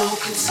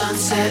 Smoking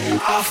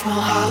sunset off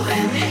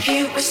Mulholland.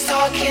 He was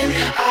talking,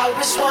 I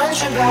was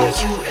wondering about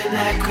you and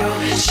that girl.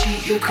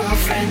 She your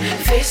girlfriend,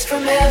 face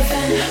from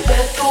heaven,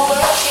 but the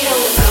world she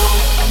don't know.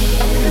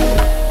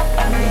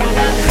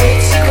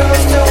 Crazy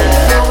girls don't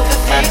know the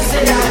things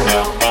that I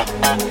know.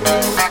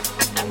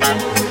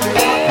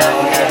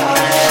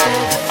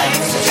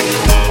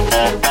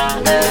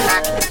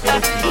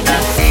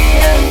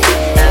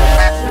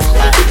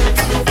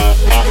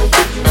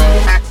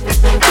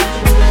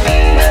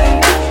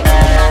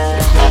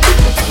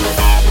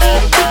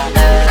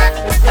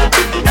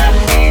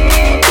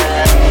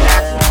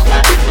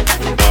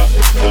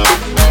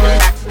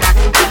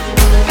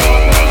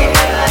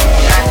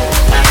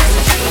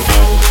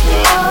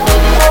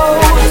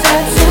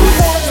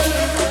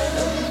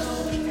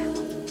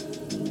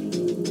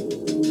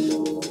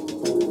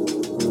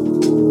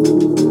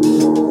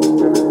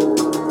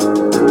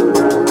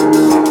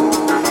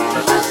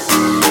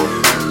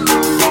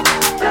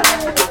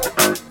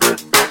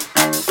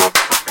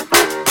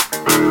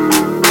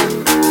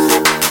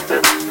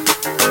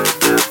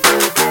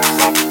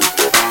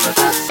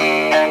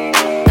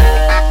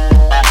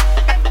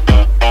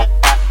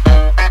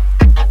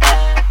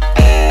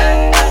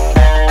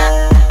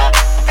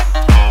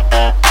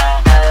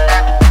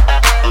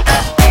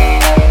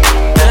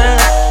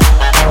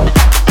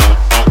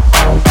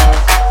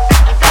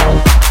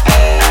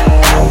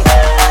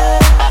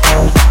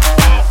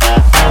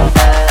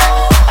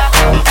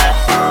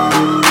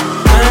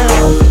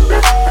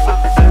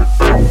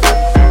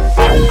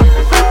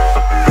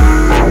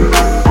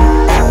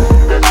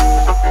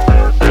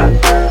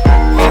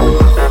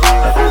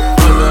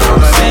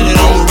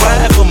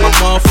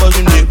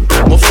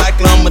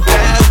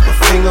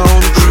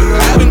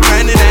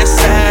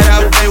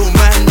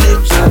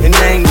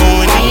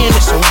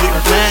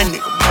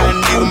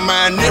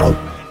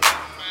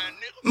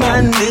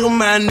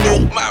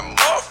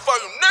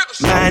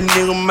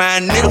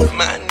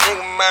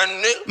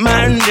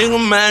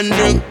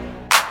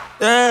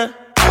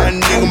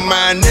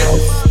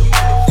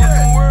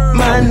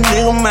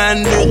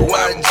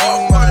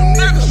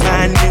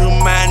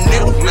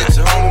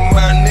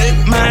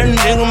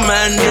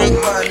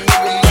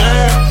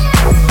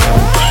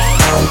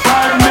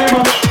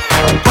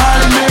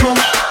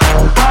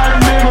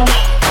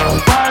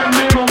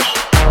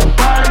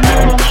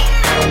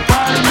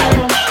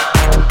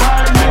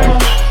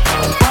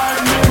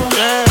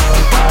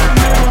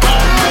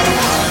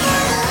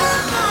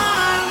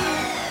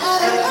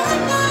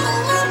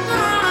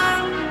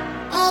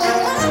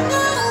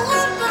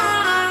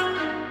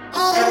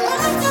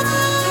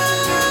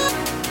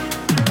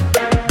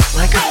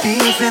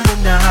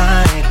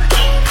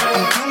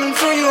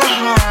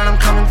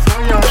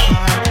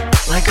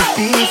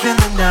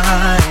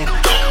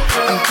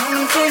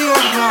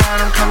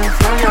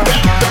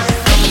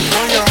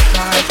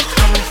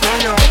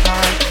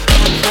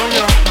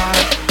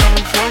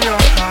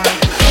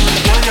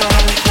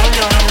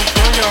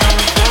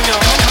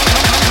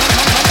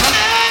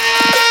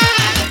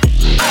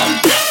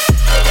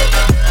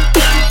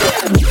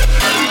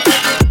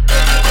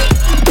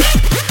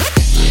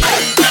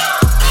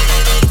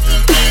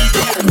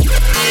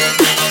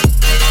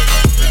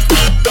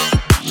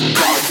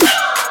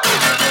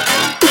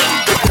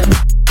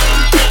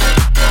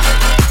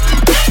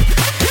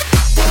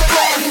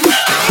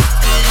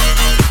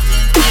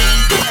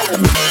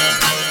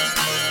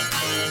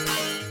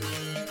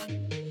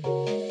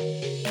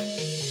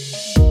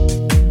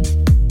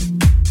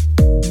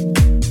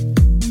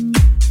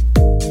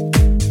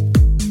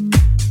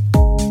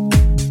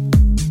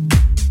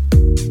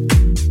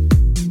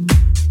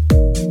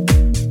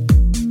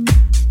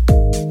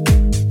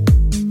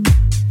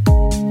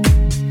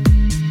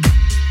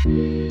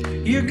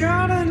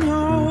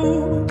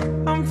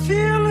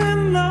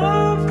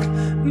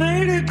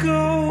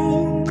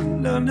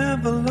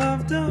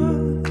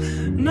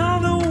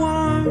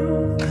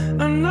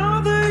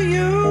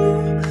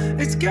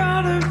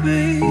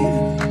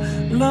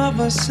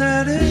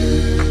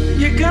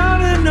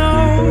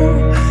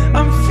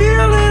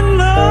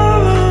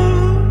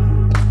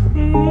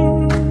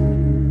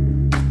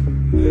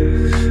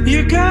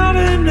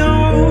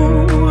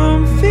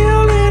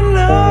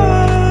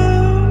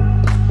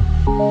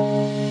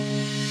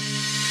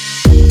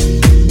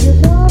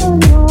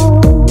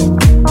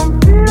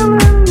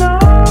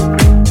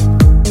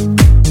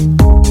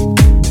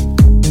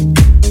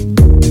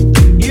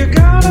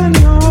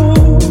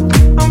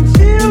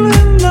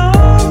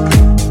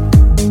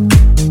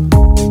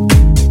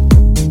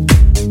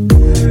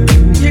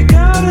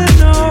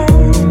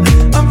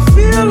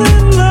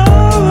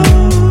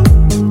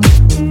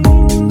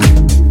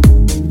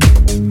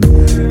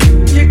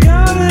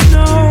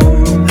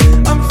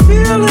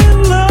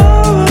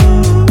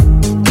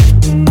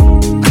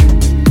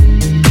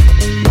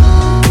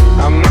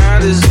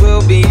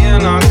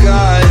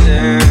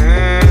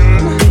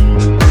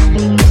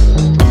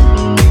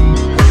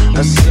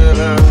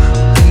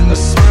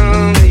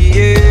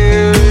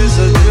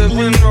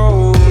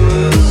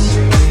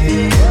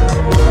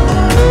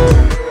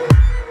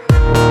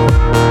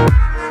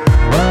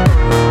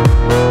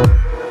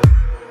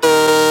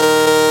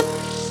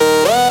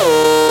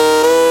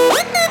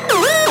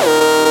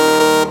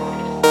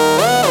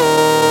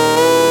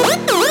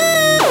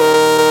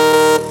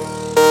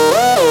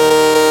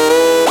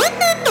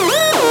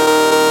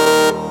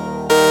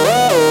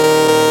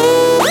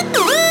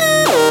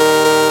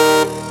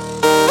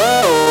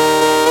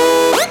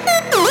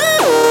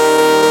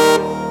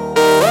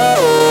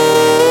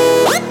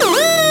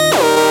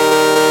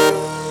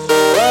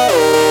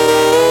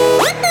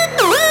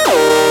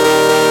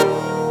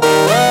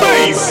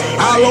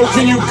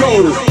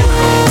 go.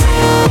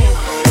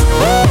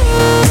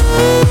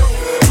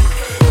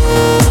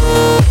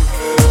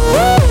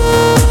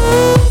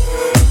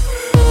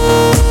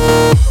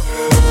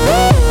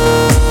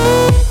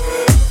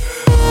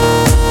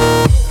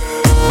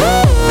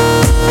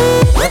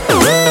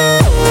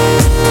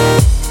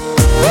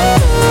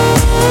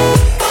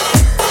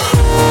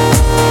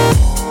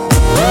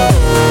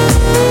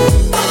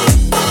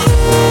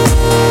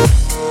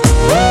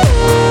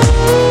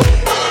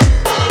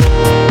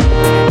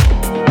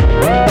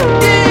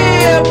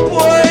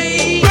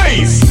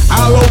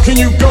 Can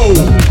you go?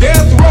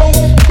 Death row?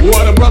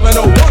 What a brother,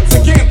 no. Once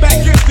again, back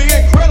is the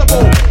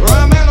incredible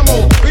rhyme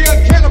animal, the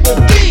uncannibal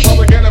D.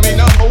 Public enemy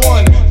number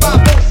one.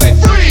 5 folks said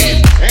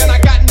freeze, and I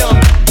got numb.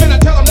 Can I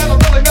tell them that I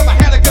really never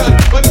had a gun?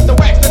 But it's the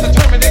wax that the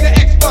Terminator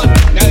X fun.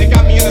 Now they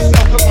got me in a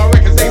cell cause my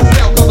records ain't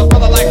sell. Cause a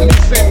brother like me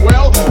sing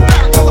well.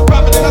 Farrakhan's a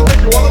prophet that I think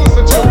you wanna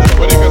listen to.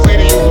 But they can say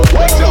to you,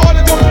 what you ought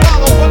to do is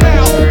follow for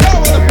now. Go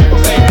when the people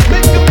say,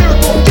 make the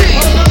miracle D.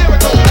 I'm the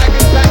lyrical, back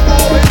is back,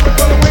 all in. We're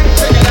gonna win,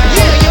 check it out.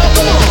 Yeah, yo,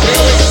 come on.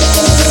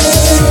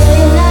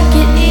 Like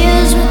it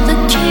is with the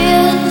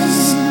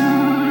kiss,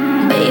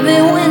 baby,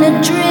 when it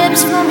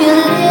drips from your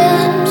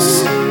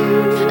lips.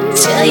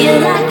 Tell you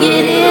like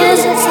it is,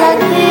 it's like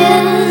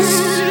this.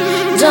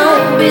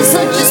 Don't be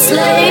such a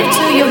slave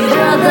to your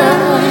brother.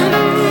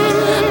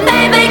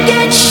 Baby,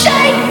 get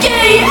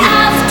shaky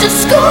after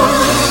school.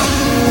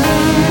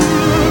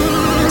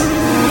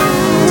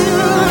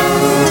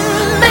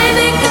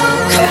 Baby, go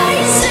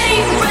crazy,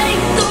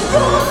 break the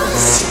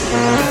rules.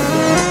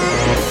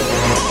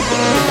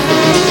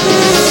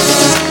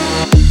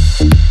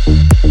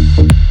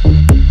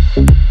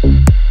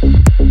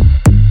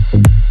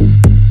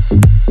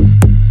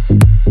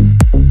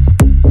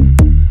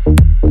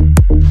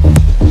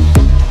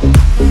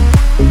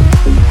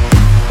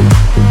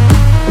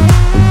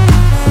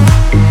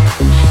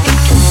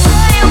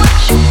 Say what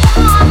you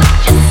want, but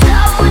just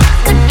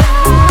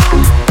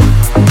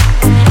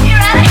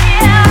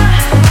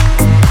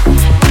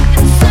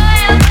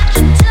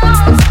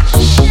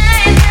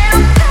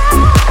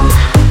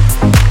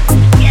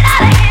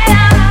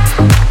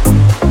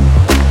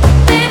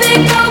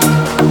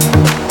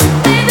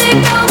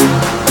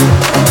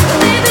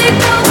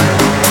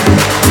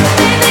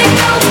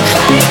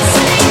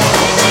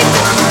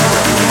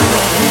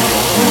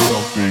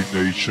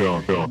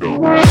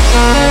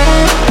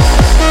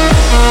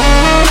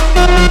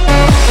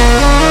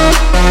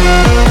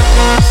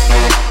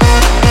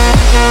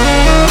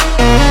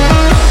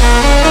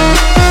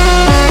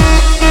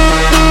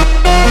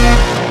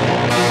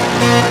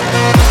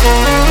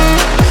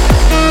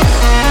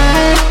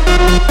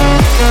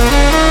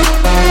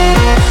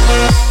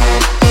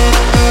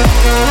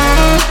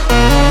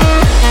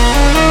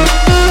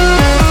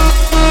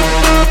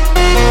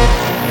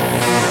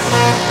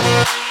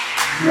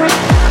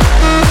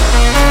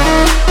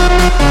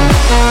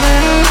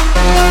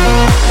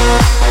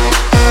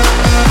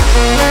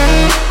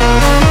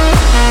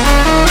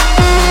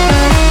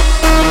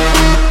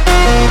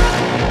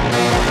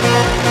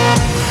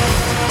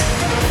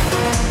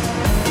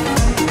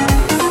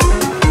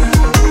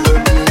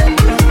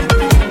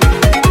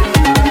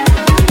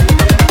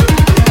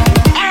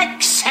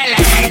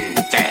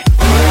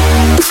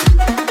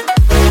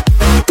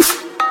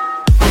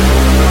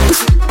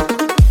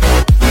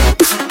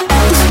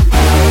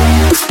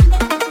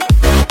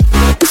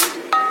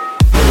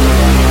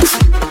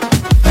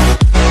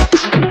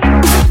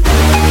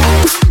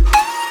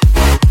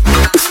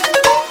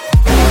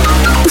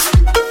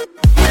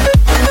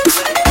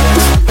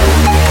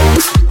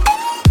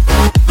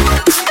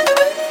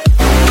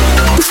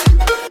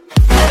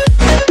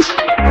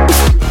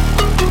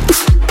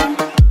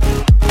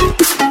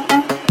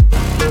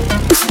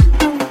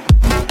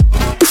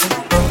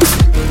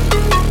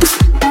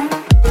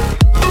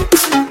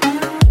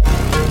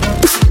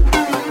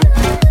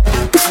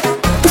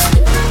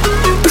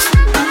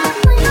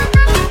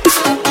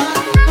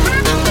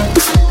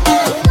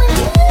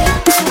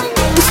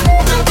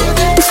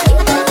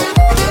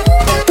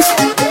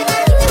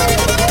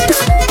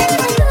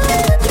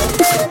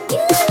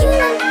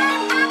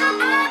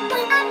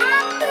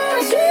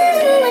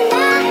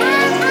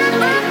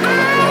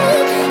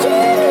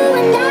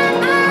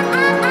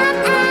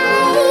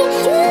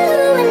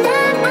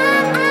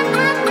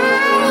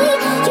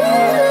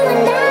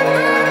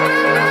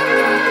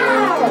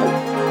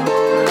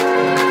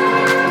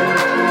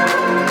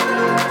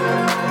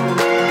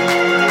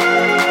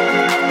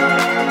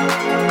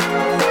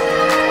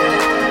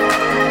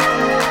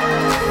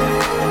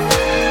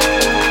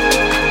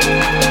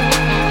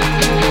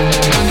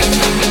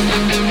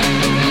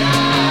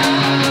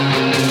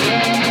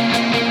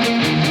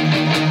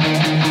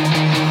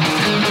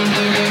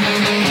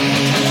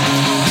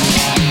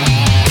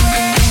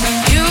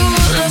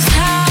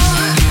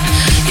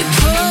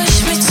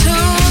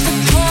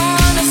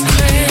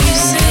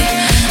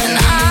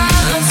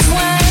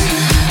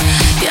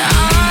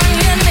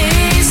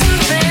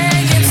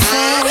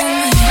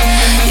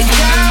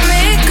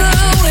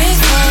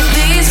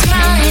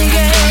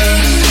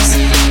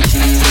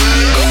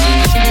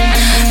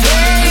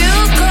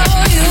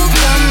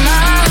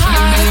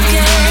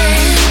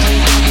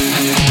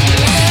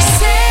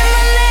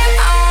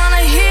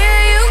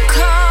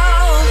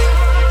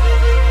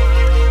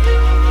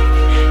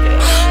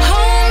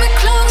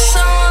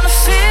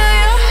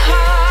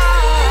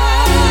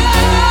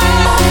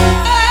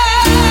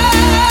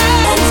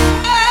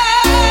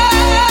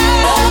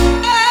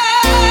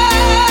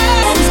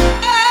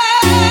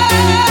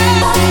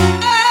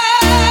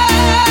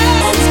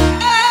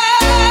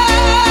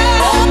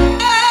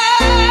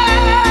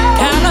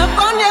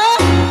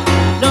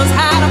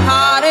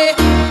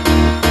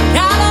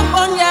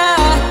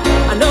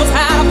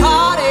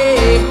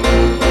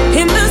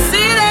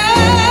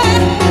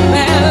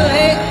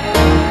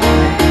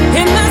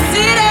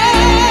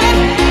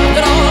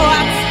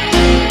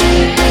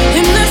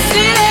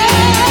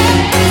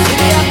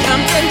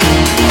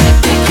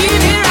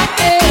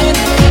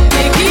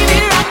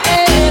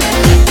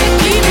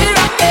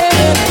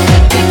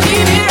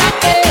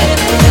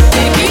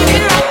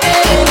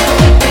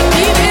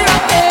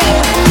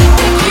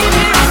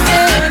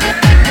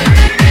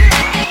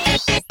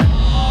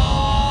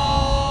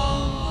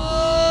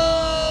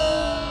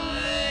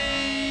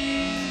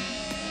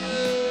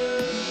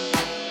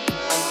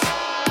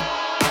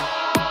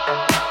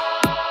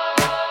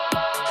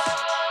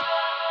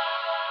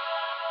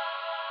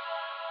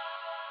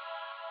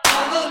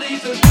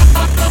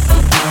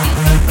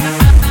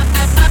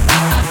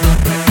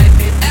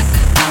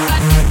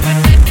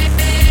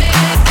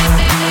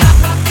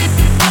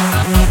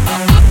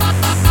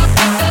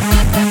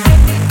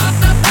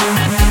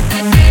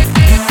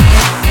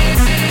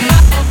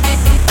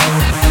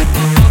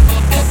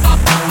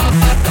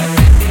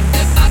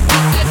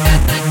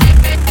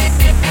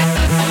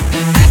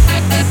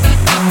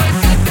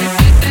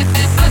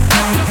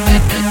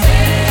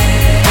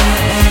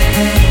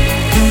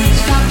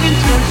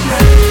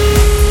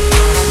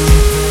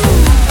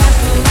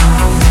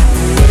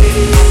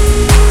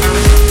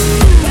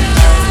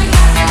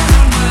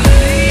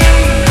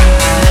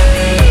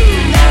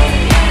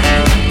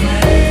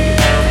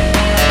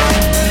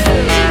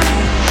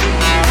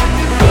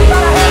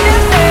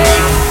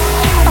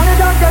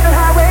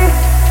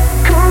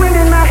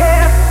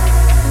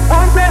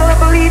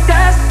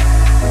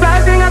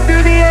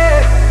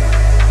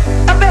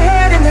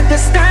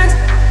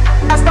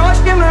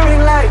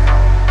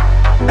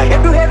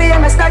heavy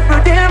and my sight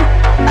grew dim.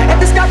 I had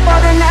to stop for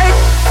the night.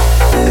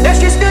 There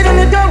she stood in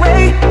the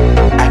doorway.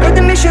 I heard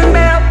the mission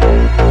bell.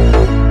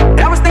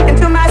 I was thinking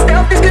to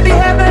myself, this could be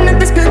heaven and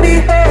this could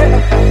be hell.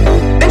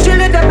 Then she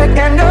lit up a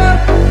candle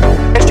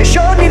and she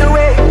showed me the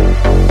way.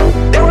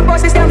 There were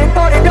voices down the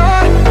corridor.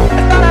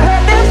 I thought I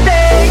heard them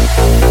say,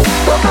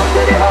 welcome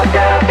to the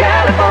Hotel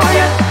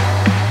California.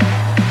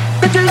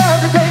 Such a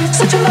lovely place,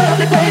 such a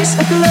lovely place,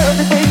 such a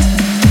lovely place.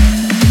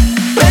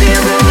 Plenty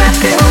of room at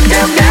the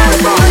Hotel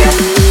California.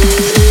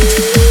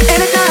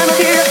 Anytime of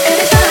year,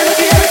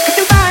 you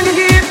can find it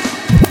here.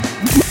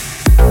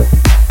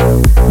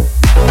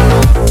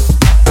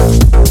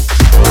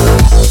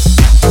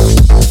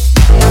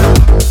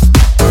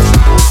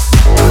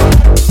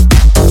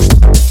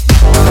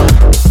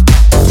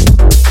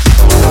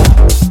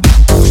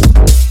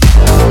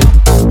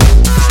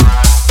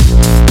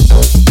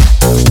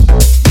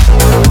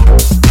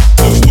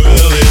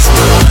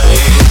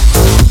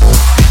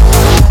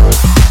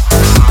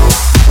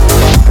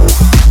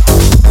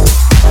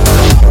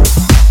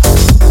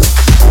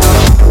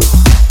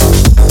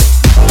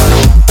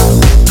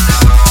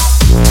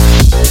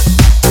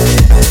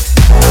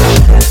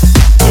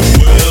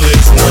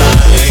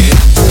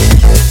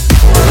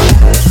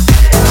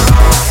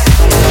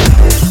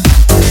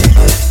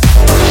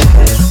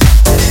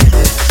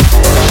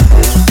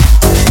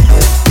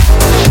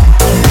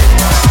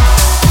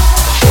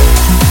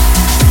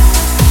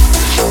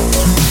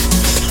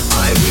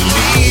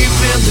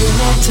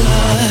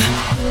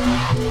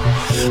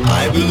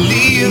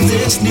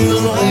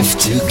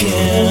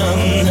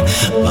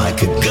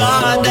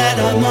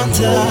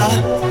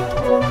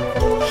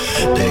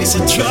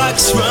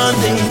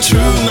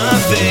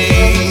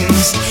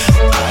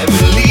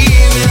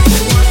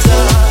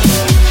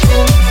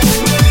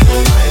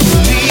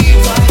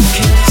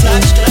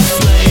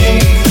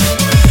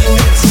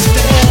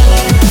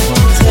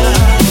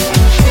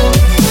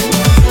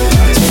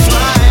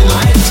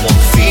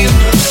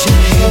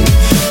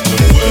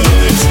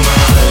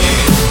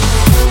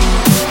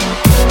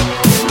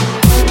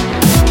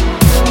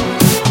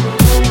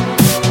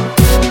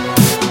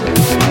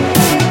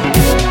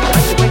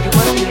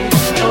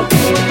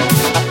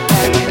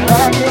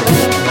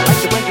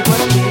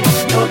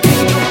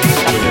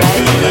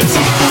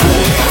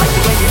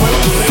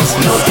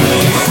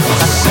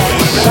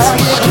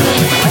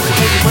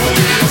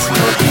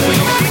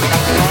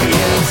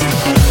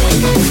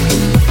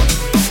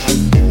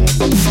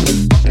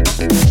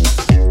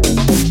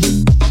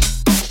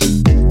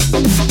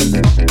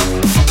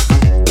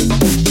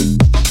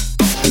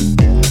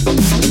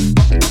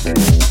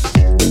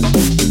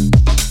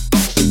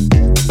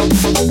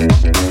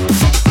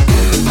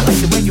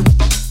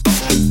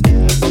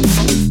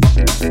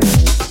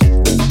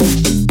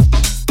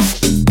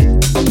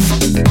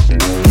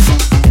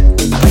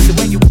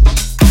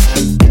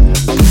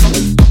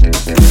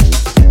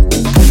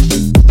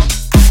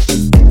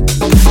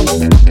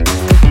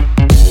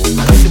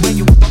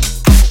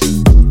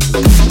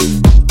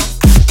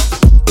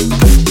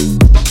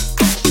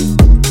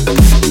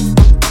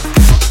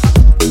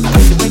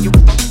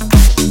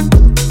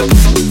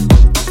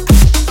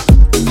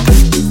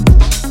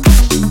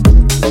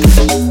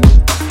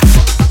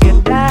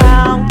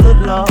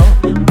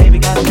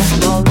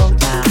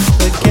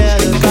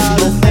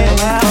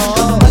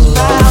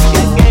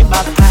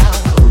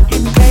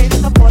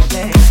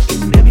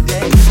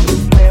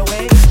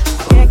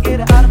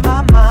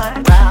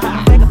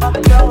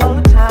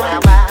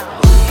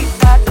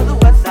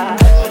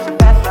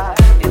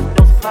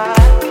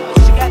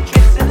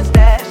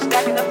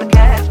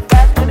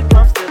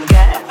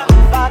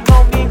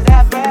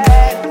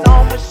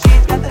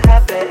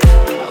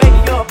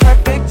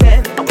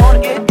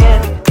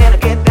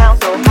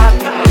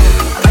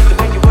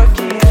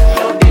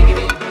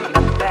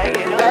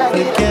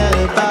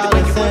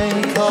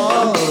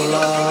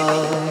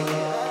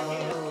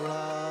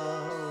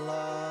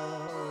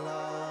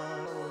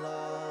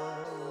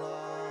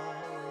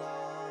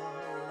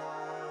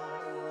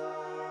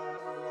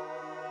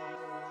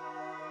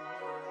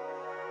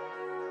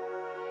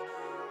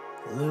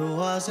 There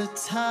was a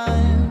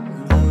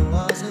time, there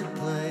was a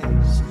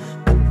place,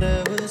 but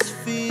there was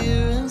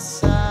fear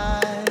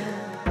inside.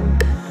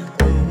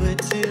 A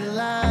witty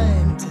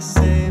line to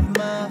save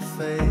my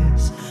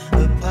face,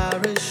 a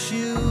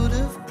parachute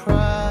of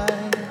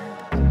pride.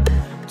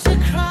 To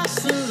cross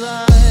the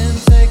line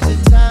takes a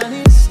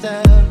tiny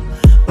step,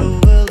 but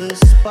will the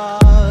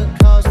spark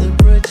cause the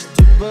bridge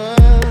to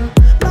burn?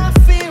 My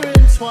fear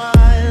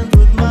entwined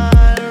with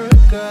my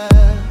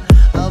regret,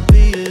 I'll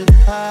be a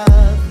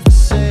path for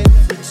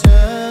safe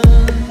return.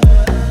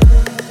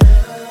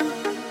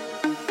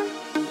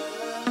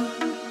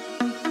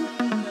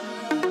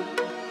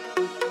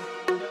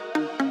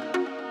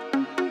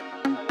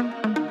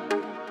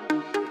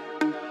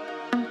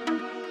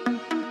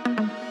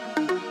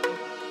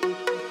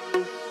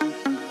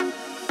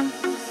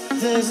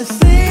 There's a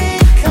thing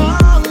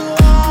called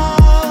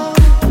love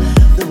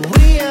that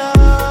we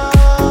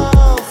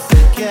all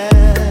forget,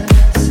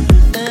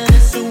 and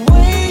it's a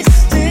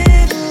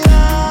wasted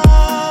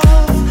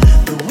love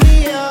that we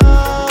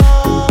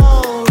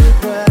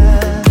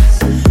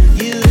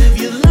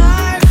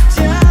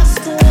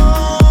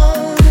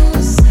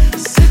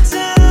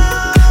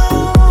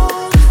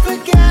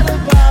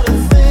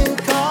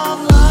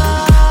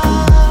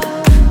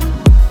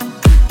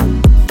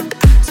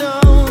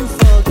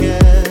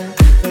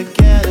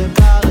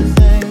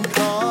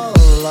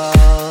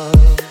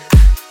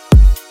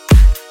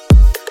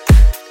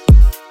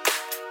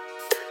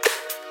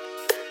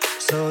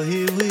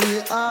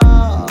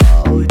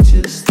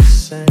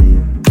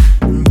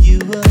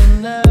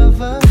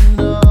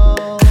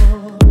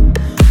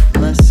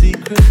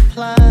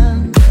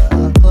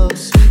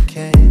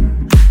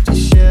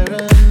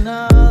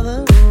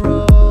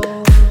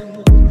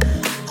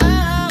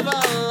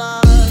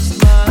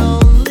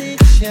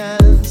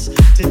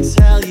to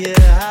tell